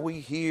why are we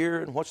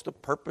here and what's the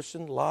purpose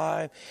in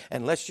life,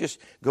 and let's just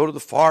go to the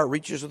far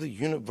reaches of the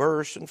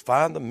universe and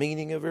find the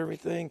meaning of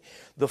everything.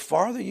 The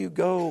farther you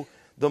go,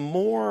 the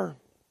more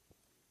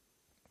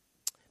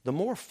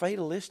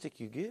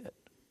fatalistic you get.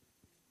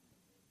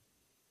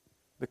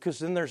 Because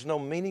then there's no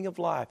meaning of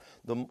life.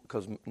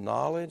 Because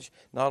knowledge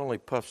not only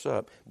puffs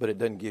up, but it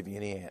doesn't give you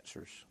any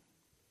answers.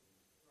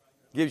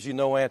 Gives you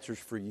no answers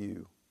for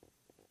you.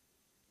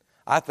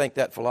 I think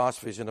that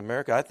philosophy is in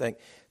America. I think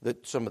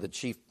that some of the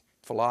chief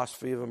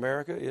philosophy of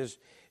America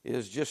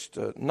is just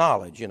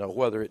knowledge. You know,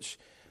 whether it's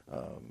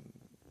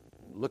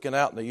looking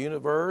out in the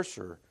universe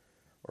or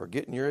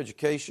getting your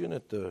education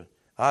at the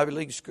Ivy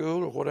League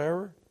school or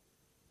whatever.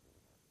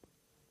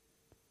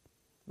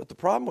 But the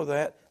problem with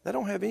that, they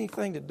don't have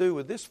anything to do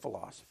with this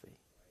philosophy.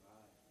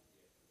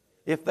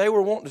 If they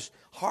were wanting to,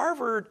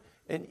 Harvard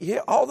and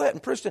all that in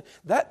Princeton,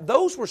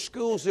 those were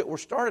schools that were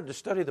started to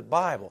study the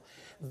Bible.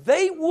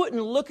 They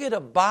wouldn't look at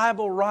a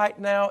Bible right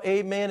now,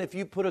 amen, if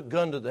you put a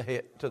gun to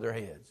their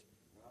heads.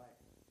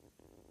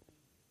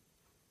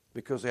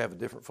 Because they have a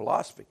different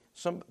philosophy.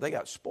 They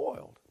got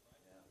spoiled.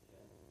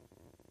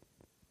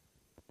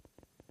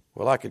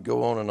 Well, I could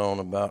go on and on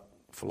about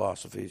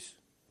philosophies.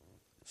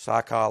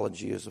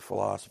 Psychology is a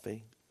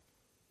philosophy.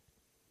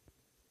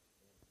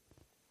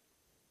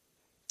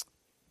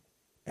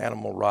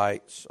 Animal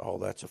rights, all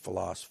that's a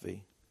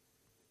philosophy.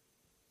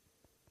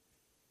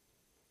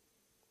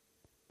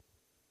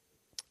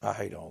 I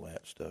hate all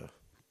that stuff.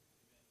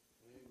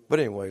 But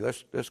anyway,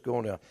 let's go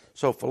on down.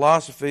 So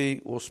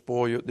philosophy will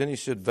spoil you. Then he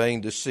said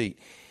vain deceit.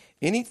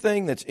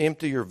 Anything that's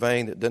empty or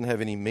vain that doesn't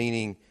have any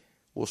meaning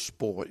will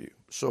spoil you.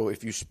 So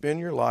if you spend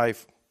your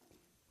life,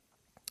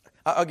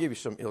 I'll give you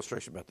some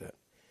illustration about that.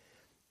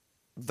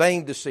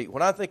 Vain deceit.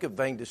 When I think of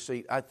vain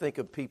deceit, I think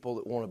of people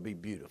that want to be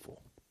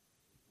beautiful.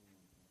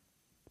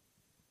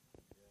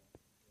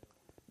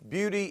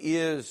 Beauty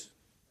is,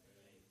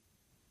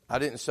 I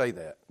didn't say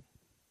that.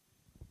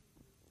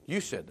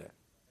 You said that.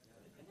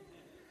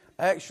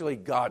 Actually,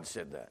 God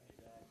said that.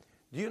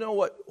 Do you know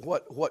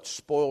what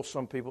spoils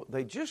some people?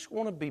 They just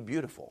want to be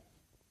beautiful.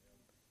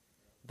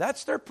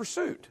 That's their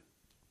pursuit.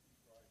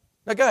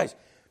 Now, guys,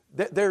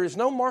 there is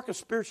no mark of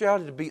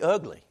spirituality to be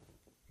ugly.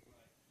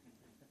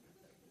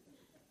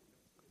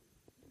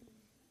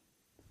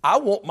 I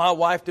want my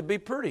wife to be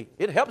pretty.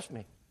 It helps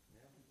me.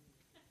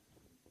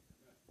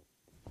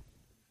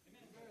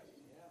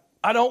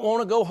 I don't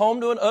want to go home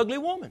to an ugly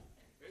woman.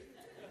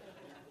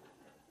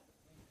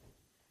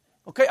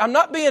 Okay, I'm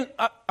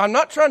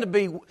not trying to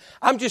be,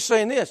 I'm just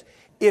saying this.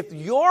 If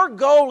your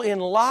goal in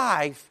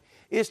life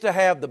is to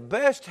have the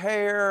best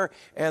hair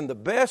and the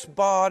best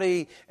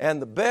body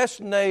and the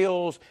best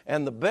nails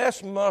and the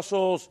best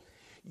muscles,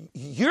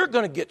 you're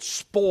going to get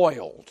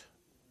spoiled.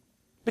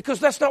 Because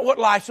that's not what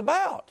life's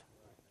about.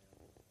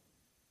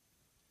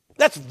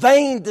 That's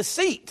vain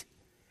deceit.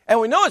 And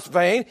we know it's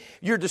vain.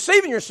 You're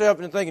deceiving yourself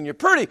into thinking you're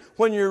pretty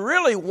when you're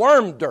really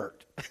worm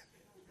dirt.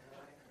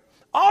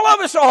 All of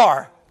us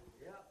are.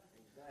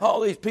 All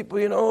these people,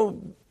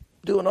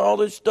 doing all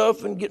this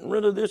stuff and getting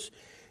rid of this.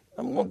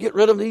 I'm going to get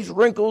rid of these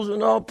wrinkles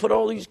and I'll put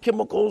all these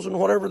chemicals and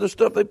whatever the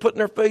stuff they put in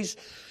their face.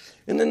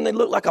 And then they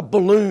look like a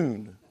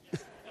balloon.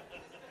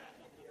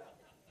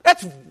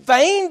 That's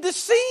vain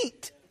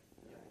deceit.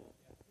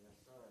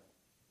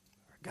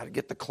 I got to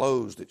get the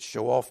clothes that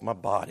show off my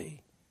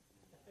body.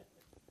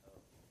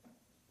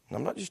 And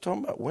I'm not just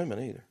talking about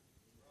women either.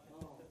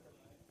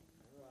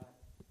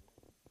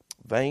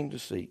 Vain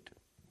deceit.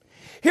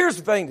 Here's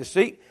vain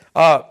deceit.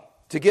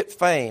 To get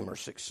fame or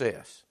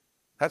success.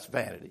 That's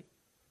vanity.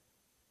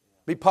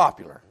 Be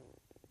popular.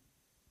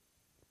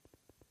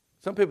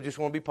 Some people just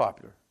want to be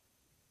popular.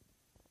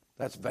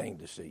 That's vain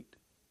deceit.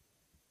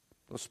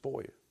 It'll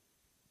spoil you.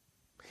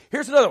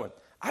 Here's another one.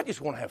 I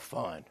just want to have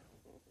fun.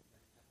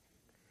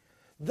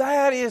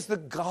 That is the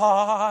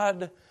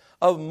God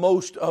of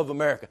most of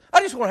America.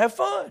 I just want to have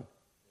fun.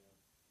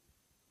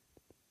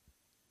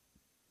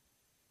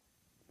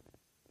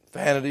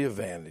 Vanity of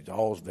vanity.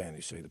 All is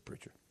vanity, say the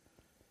preacher.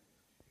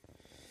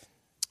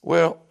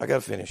 Well, I got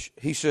to finish.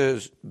 He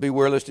says,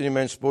 beware lest any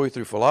man spoil you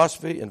through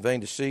philosophy and vain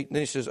deceit. And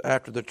then he says,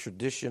 after the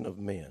tradition of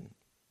men.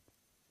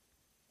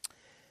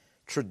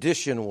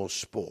 Tradition will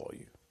spoil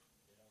you.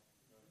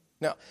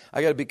 Now,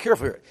 I got to be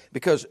careful here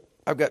because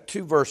I've got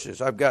two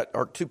verses.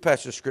 Or two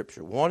passages of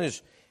Scripture. One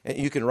is, and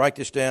you can write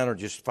this down or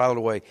just file it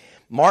away.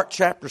 Mark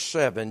chapter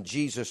 7,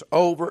 Jesus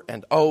over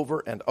and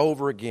over and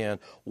over again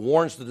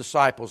warns the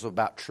disciples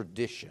about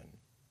tradition.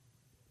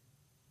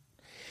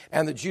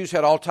 And the Jews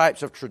had all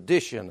types of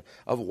tradition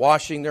of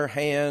washing their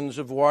hands,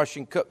 of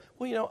washing cups.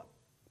 Well,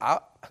 I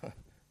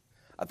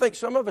think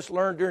some of us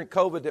learned during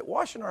COVID that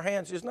washing our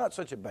hands is not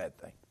such a bad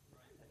thing.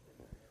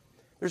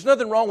 There's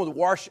nothing wrong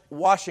with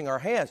washing our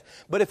hands.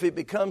 But if it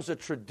becomes a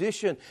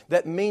tradition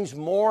that means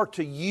more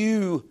to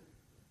you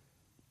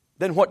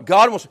than what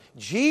God wants.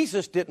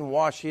 Jesus didn't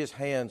wash his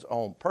hands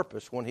on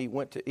purpose when he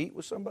went to eat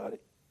with somebody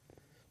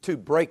to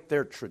break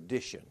their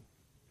tradition.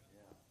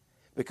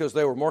 Because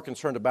they were more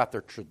concerned about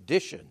their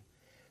tradition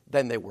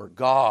than they were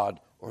God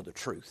or the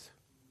truth.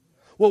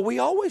 Well, we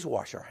always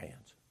wash our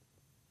hands.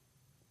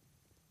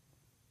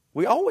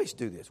 We always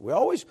do this. We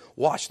always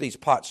wash these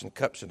pots and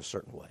cups in a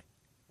certain way.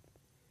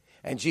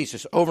 And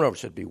Jesus over and over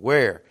said,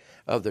 beware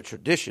of the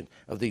tradition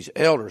of these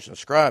elders and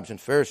scribes and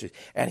Pharisees.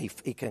 And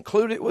he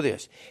concluded it with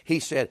this. He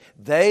said,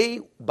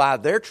 by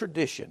their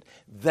tradition,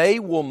 they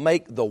will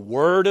make the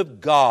word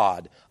of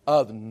God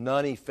of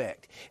none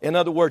effect. In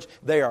other words,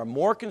 they are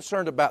more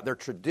concerned about their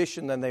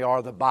tradition than they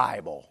are the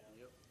Bible.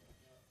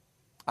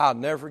 I'll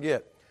never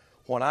forget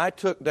when I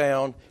took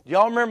down, do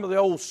y'all remember the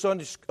old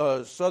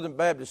Southern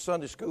Baptist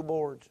Sunday school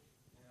boards?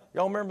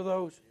 Y'all remember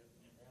those?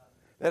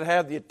 That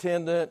had the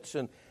attendance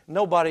and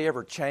nobody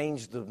ever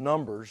changed the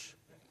numbers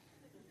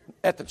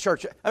at the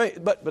church. I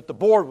mean, but the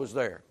board was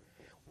there.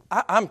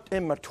 I'm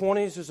in my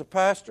 20s as a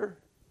pastor.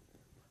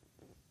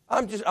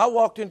 I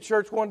walked in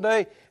church one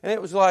day and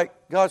it was like,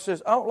 God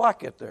says, I don't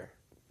like it there.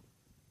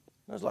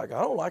 I was like,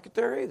 I don't like it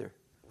there either.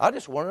 I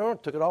just went on,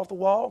 took it off the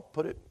wall,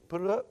 put it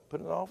up, put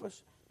it in the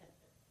office.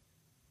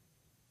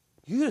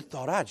 You'd have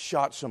thought I'd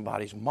shot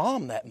somebody's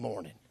mom that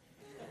morning.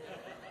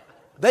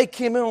 They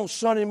came in on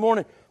Sunday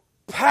morning,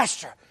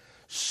 Pastor,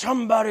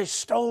 somebody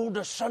stole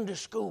the Sunday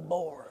school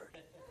board.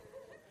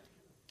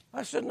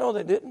 I said, no,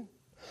 they didn't.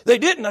 They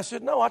didn't. I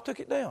said, no, I took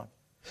it down.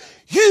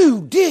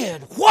 You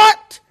did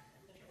what?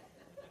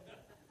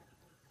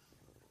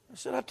 I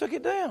said, I took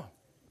it down.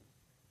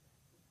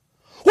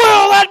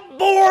 Well, that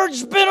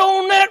board's been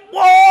on that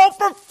wall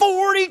for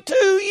 42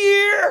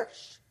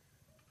 years.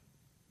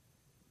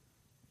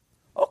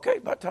 Okay,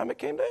 by the time it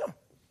came down.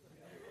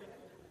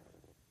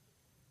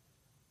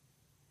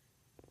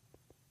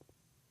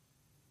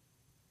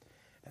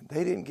 And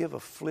they didn't give a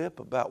flip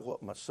about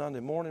what my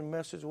Sunday morning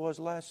message was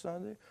last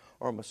Sunday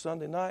or my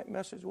Sunday night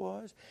message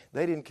was.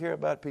 They didn't care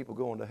about people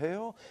going to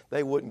hell.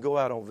 They wouldn't go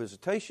out on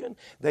visitation.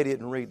 They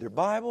didn't read their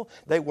Bible.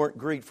 They weren't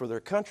grieved for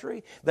their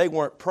country. They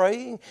weren't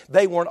praying.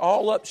 They weren't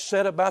all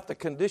upset about the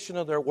condition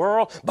of their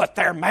world, but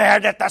they're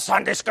mad that the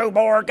Sunday school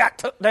board got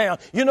took down.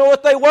 You know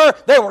what they were?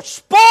 They were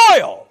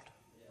spoiled.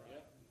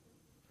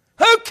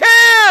 Who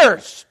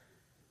cares?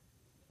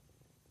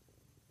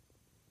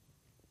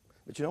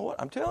 But you know what?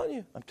 I'm telling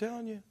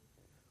you.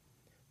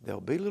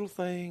 There'll be little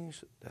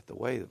things that the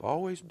way they've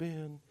always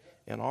been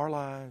in our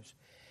lives,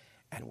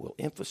 and we'll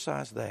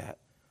emphasize that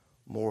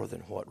more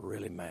than what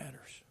really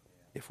matters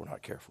if we're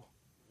not careful.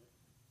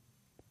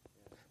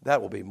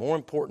 That will be more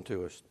important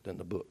to us than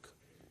the book.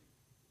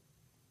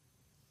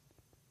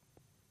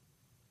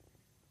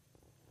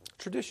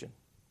 Tradition.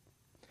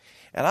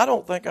 And I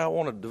don't think I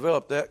want to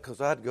develop that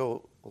because I'd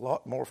go a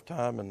lot more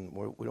time and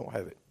we don't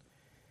have it.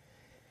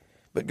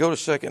 But go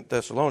to 2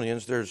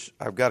 Thessalonians.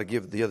 I've got to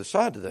give the other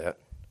side to that.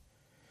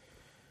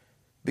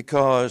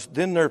 Because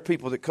then there are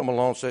people that come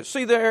along and say,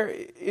 see there,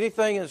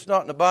 anything that's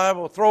not in the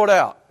Bible, throw it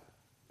out.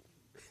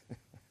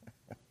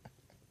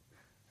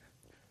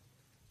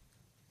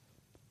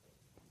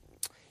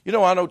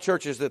 I know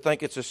churches that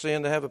think it's a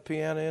sin to have a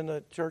piano in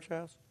the church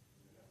house.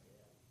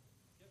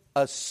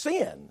 A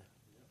sin.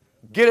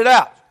 Get it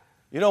out.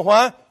 You know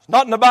why? It's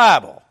not in the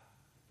Bible.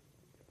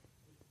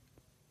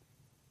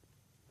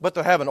 But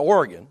they'll have an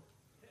organ.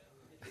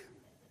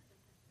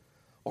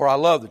 Or I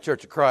love the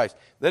Church of Christ.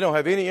 They don't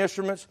have any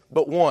instruments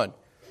but one.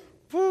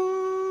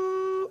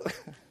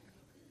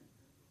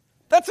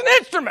 That's an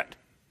instrument.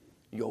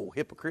 You old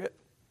hypocrite.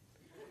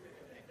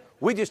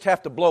 We just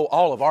have to blow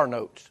all of our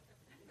notes.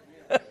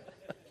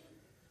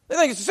 They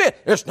think it's a sin.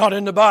 It's not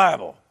in the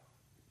Bible.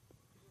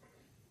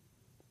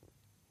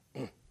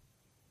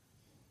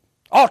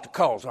 Altar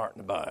calls aren't in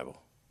the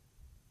Bible.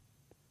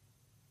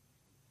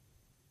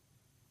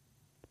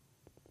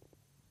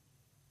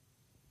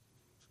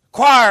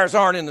 Choirs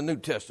aren't in the New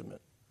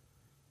Testament.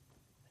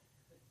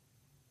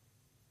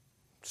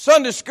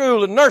 Sunday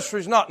school and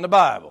nursery's not in the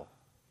Bible.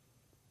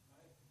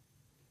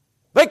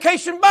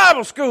 Vacation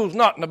Bible school's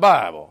not in the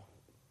Bible.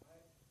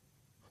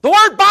 The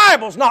word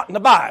Bible's not in the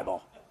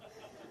Bible.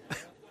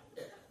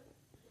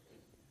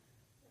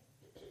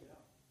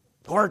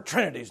 The word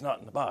Trinity's not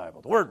in the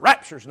Bible. The word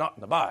rapture's not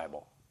in the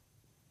Bible.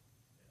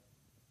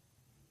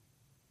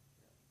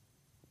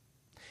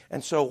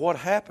 And so what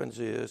happens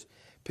is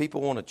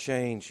people want to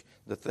change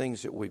the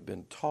things that we've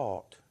been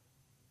taught.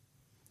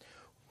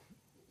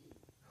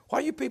 Why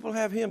you people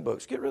have hymn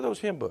books? Get rid of those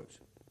hymn books.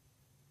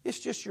 It's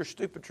just your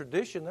stupid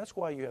tradition. That's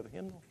why you have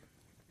hymnals.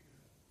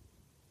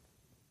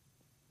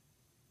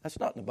 That's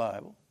not in the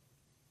Bible.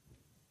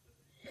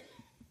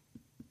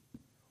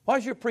 Why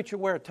does your preacher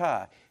wear a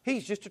tie?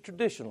 He's just a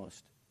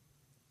traditionalist.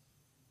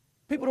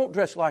 People don't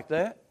dress like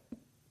that.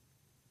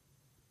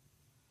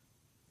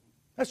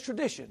 That's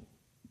tradition.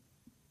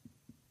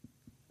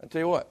 I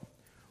tell you what,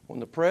 when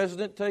the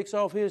president takes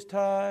off his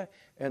tie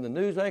and the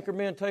news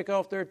anchormen take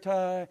off their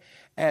tie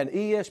and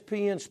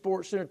ESPN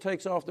Sports Center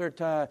takes off their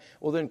tie,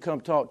 well, then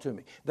come talk to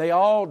me. They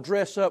all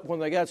dress up when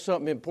they got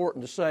something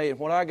important to say, and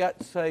what I got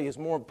to say is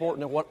more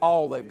important than what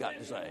all they've got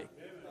to say.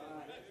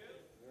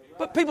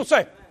 But people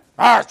say,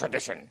 it's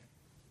tradition.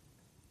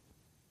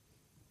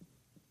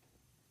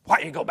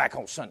 Why do you go back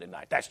on Sunday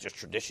night? That's just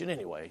tradition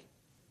anyway.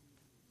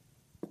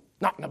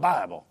 Not in the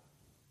Bible.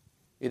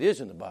 It is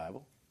in the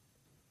Bible.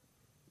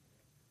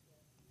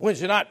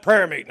 Wednesday night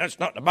prayer meeting, that's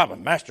not in the Bible.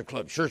 Master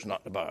Club, sure is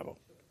not in the Bible.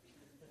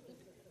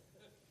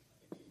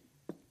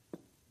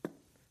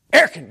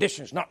 Air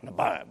conditioning's not in the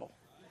Bible.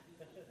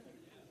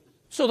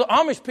 So the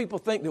Amish people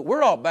think that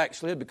we're all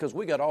backslid because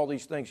we got all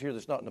these things here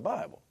that's not in the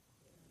Bible.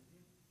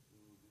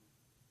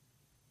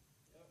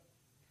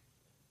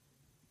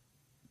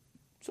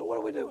 So what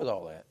do we do with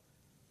all that?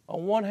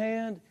 On one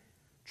hand,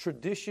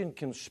 tradition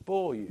can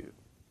spoil you.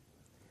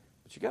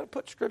 But you got to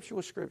put Scripture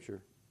with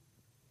Scripture.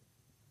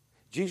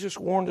 Jesus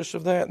warned us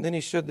of that, and then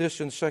he said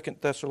this in 2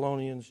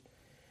 Thessalonians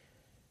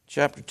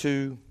chapter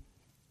 2.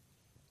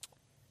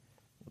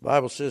 The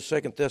Bible says,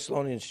 2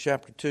 Thessalonians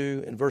chapter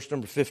 2, in verse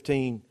number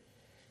 15,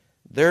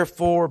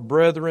 therefore,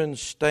 brethren,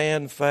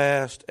 stand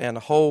fast and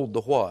hold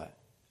the what?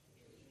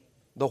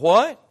 The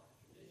what?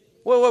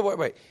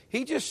 Wait.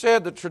 He just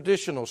said the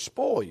tradition will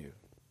spoil you.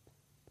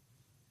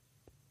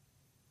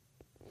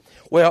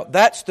 Well,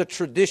 that's the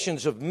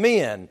traditions of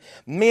men.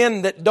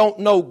 Men that don't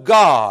know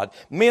God.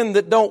 Men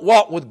that don't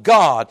walk with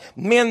God.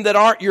 Men that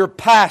aren't your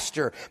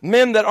pastor.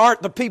 Men that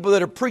aren't the people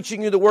that are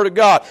preaching you the Word of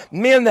God.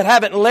 Men that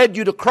haven't led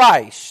you to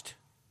Christ.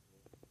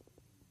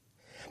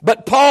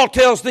 But Paul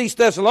tells these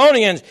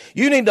Thessalonians,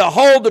 you need to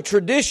hold the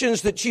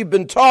traditions that you've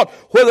been taught,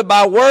 whether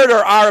by word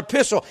or our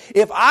epistle.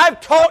 If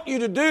I've taught you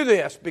to do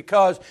this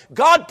because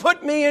God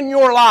put me in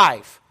your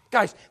life.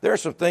 Guys, there are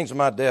some things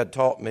my dad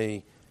taught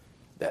me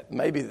that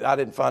maybe I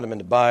didn't find them in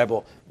the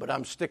Bible, but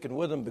I'm sticking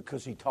with them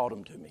because he taught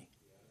them to me.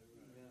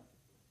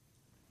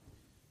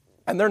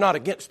 And they're not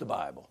against the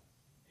Bible.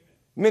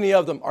 Many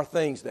of them are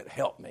things that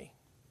help me.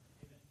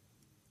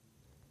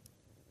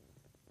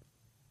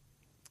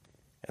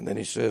 And then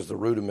he says the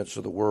rudiments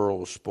of the world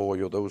will spoil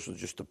you. Those are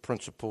just the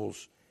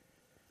principles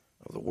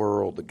of the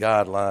world, the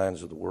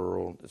guidelines of the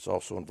world. It's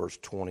also in verse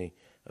 20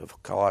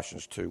 of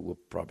Colossians 2. We'll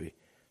probably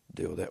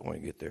deal with that when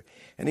we get there.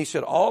 And he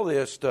said all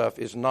this stuff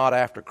is not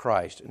after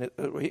Christ. And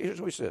here's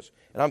what he says,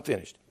 and I'm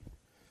finished.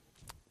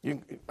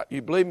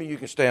 You believe me, you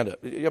can stand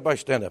up. Everybody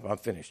stand up. I'm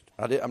finished.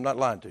 I'm not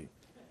lying to you.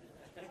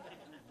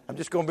 I'm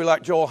just going to be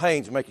like Joel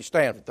Haynes and make you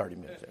stand for 30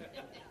 minutes.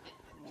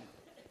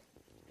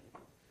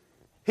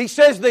 He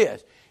says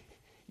this,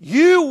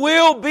 you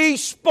will be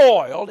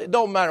spoiled, it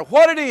don't matter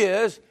what it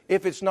is,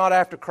 if it's not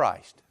after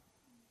Christ.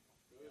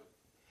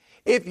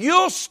 If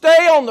you'll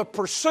stay on the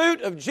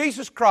pursuit of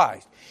Jesus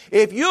Christ,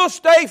 if you'll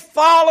stay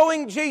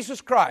following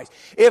Jesus Christ,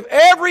 if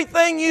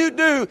everything you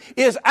do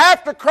is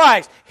after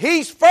Christ,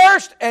 He's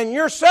first and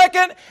you're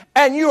second,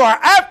 and you are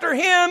after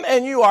Him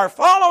and you are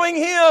following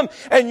Him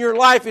and your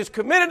life is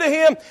committed to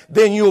Him,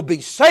 then you'll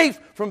be safe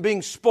from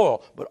being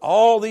spoiled. But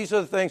all these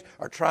other things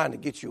are trying to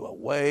get you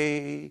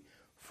away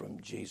from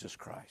Jesus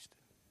Christ.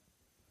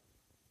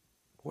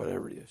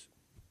 Whatever it is.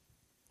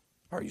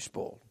 Are you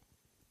spoiled?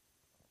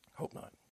 Hope not.